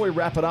 rounds. Before we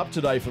wrap it up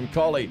today from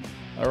Collie,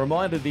 a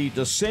reminder, the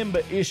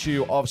December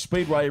issue of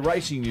Speedway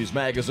Racing News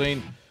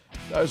magazine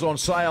goes on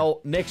sale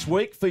next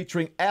week,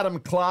 featuring Adam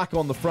Clark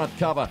on the front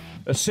cover.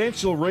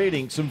 Essential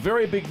reading, some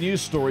very big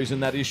news stories in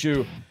that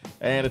issue,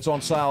 and it's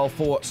on sale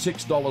for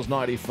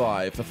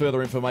 $6.95. For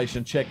further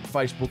information, check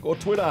Facebook or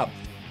Twitter.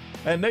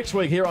 And next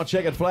week here on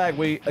Checkered Flag,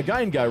 we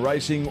again go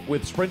racing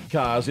with sprint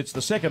cars. It's the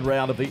 2nd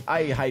round of the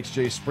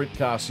AHG Sprint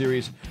Car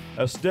Series,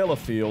 a stellar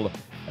field,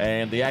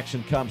 and the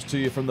action comes to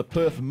you from the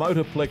Perth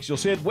Motorplex. You'll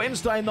see it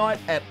Wednesday night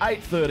at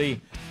 8:30.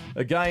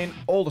 Again,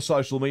 all the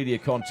social media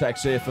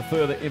contacts there for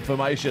further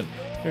information.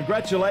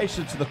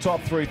 Congratulations to the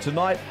top 3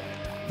 tonight.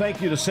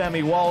 Thank you to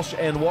Sammy Walsh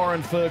and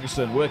Warren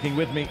Ferguson working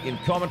with me in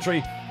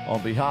commentary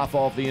on behalf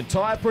of the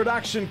entire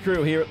production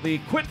crew here at the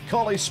QUIT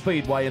Collie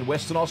Speedway in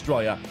Western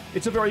Australia.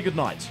 It's a very good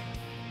night.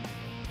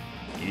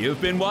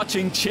 You've been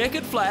watching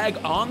Checkered Flag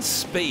on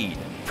Speed,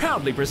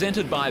 proudly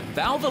presented by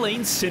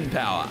Valvoline Sin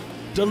Power,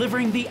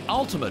 delivering the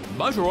ultimate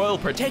motor oil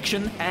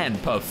protection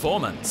and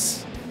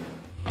performance.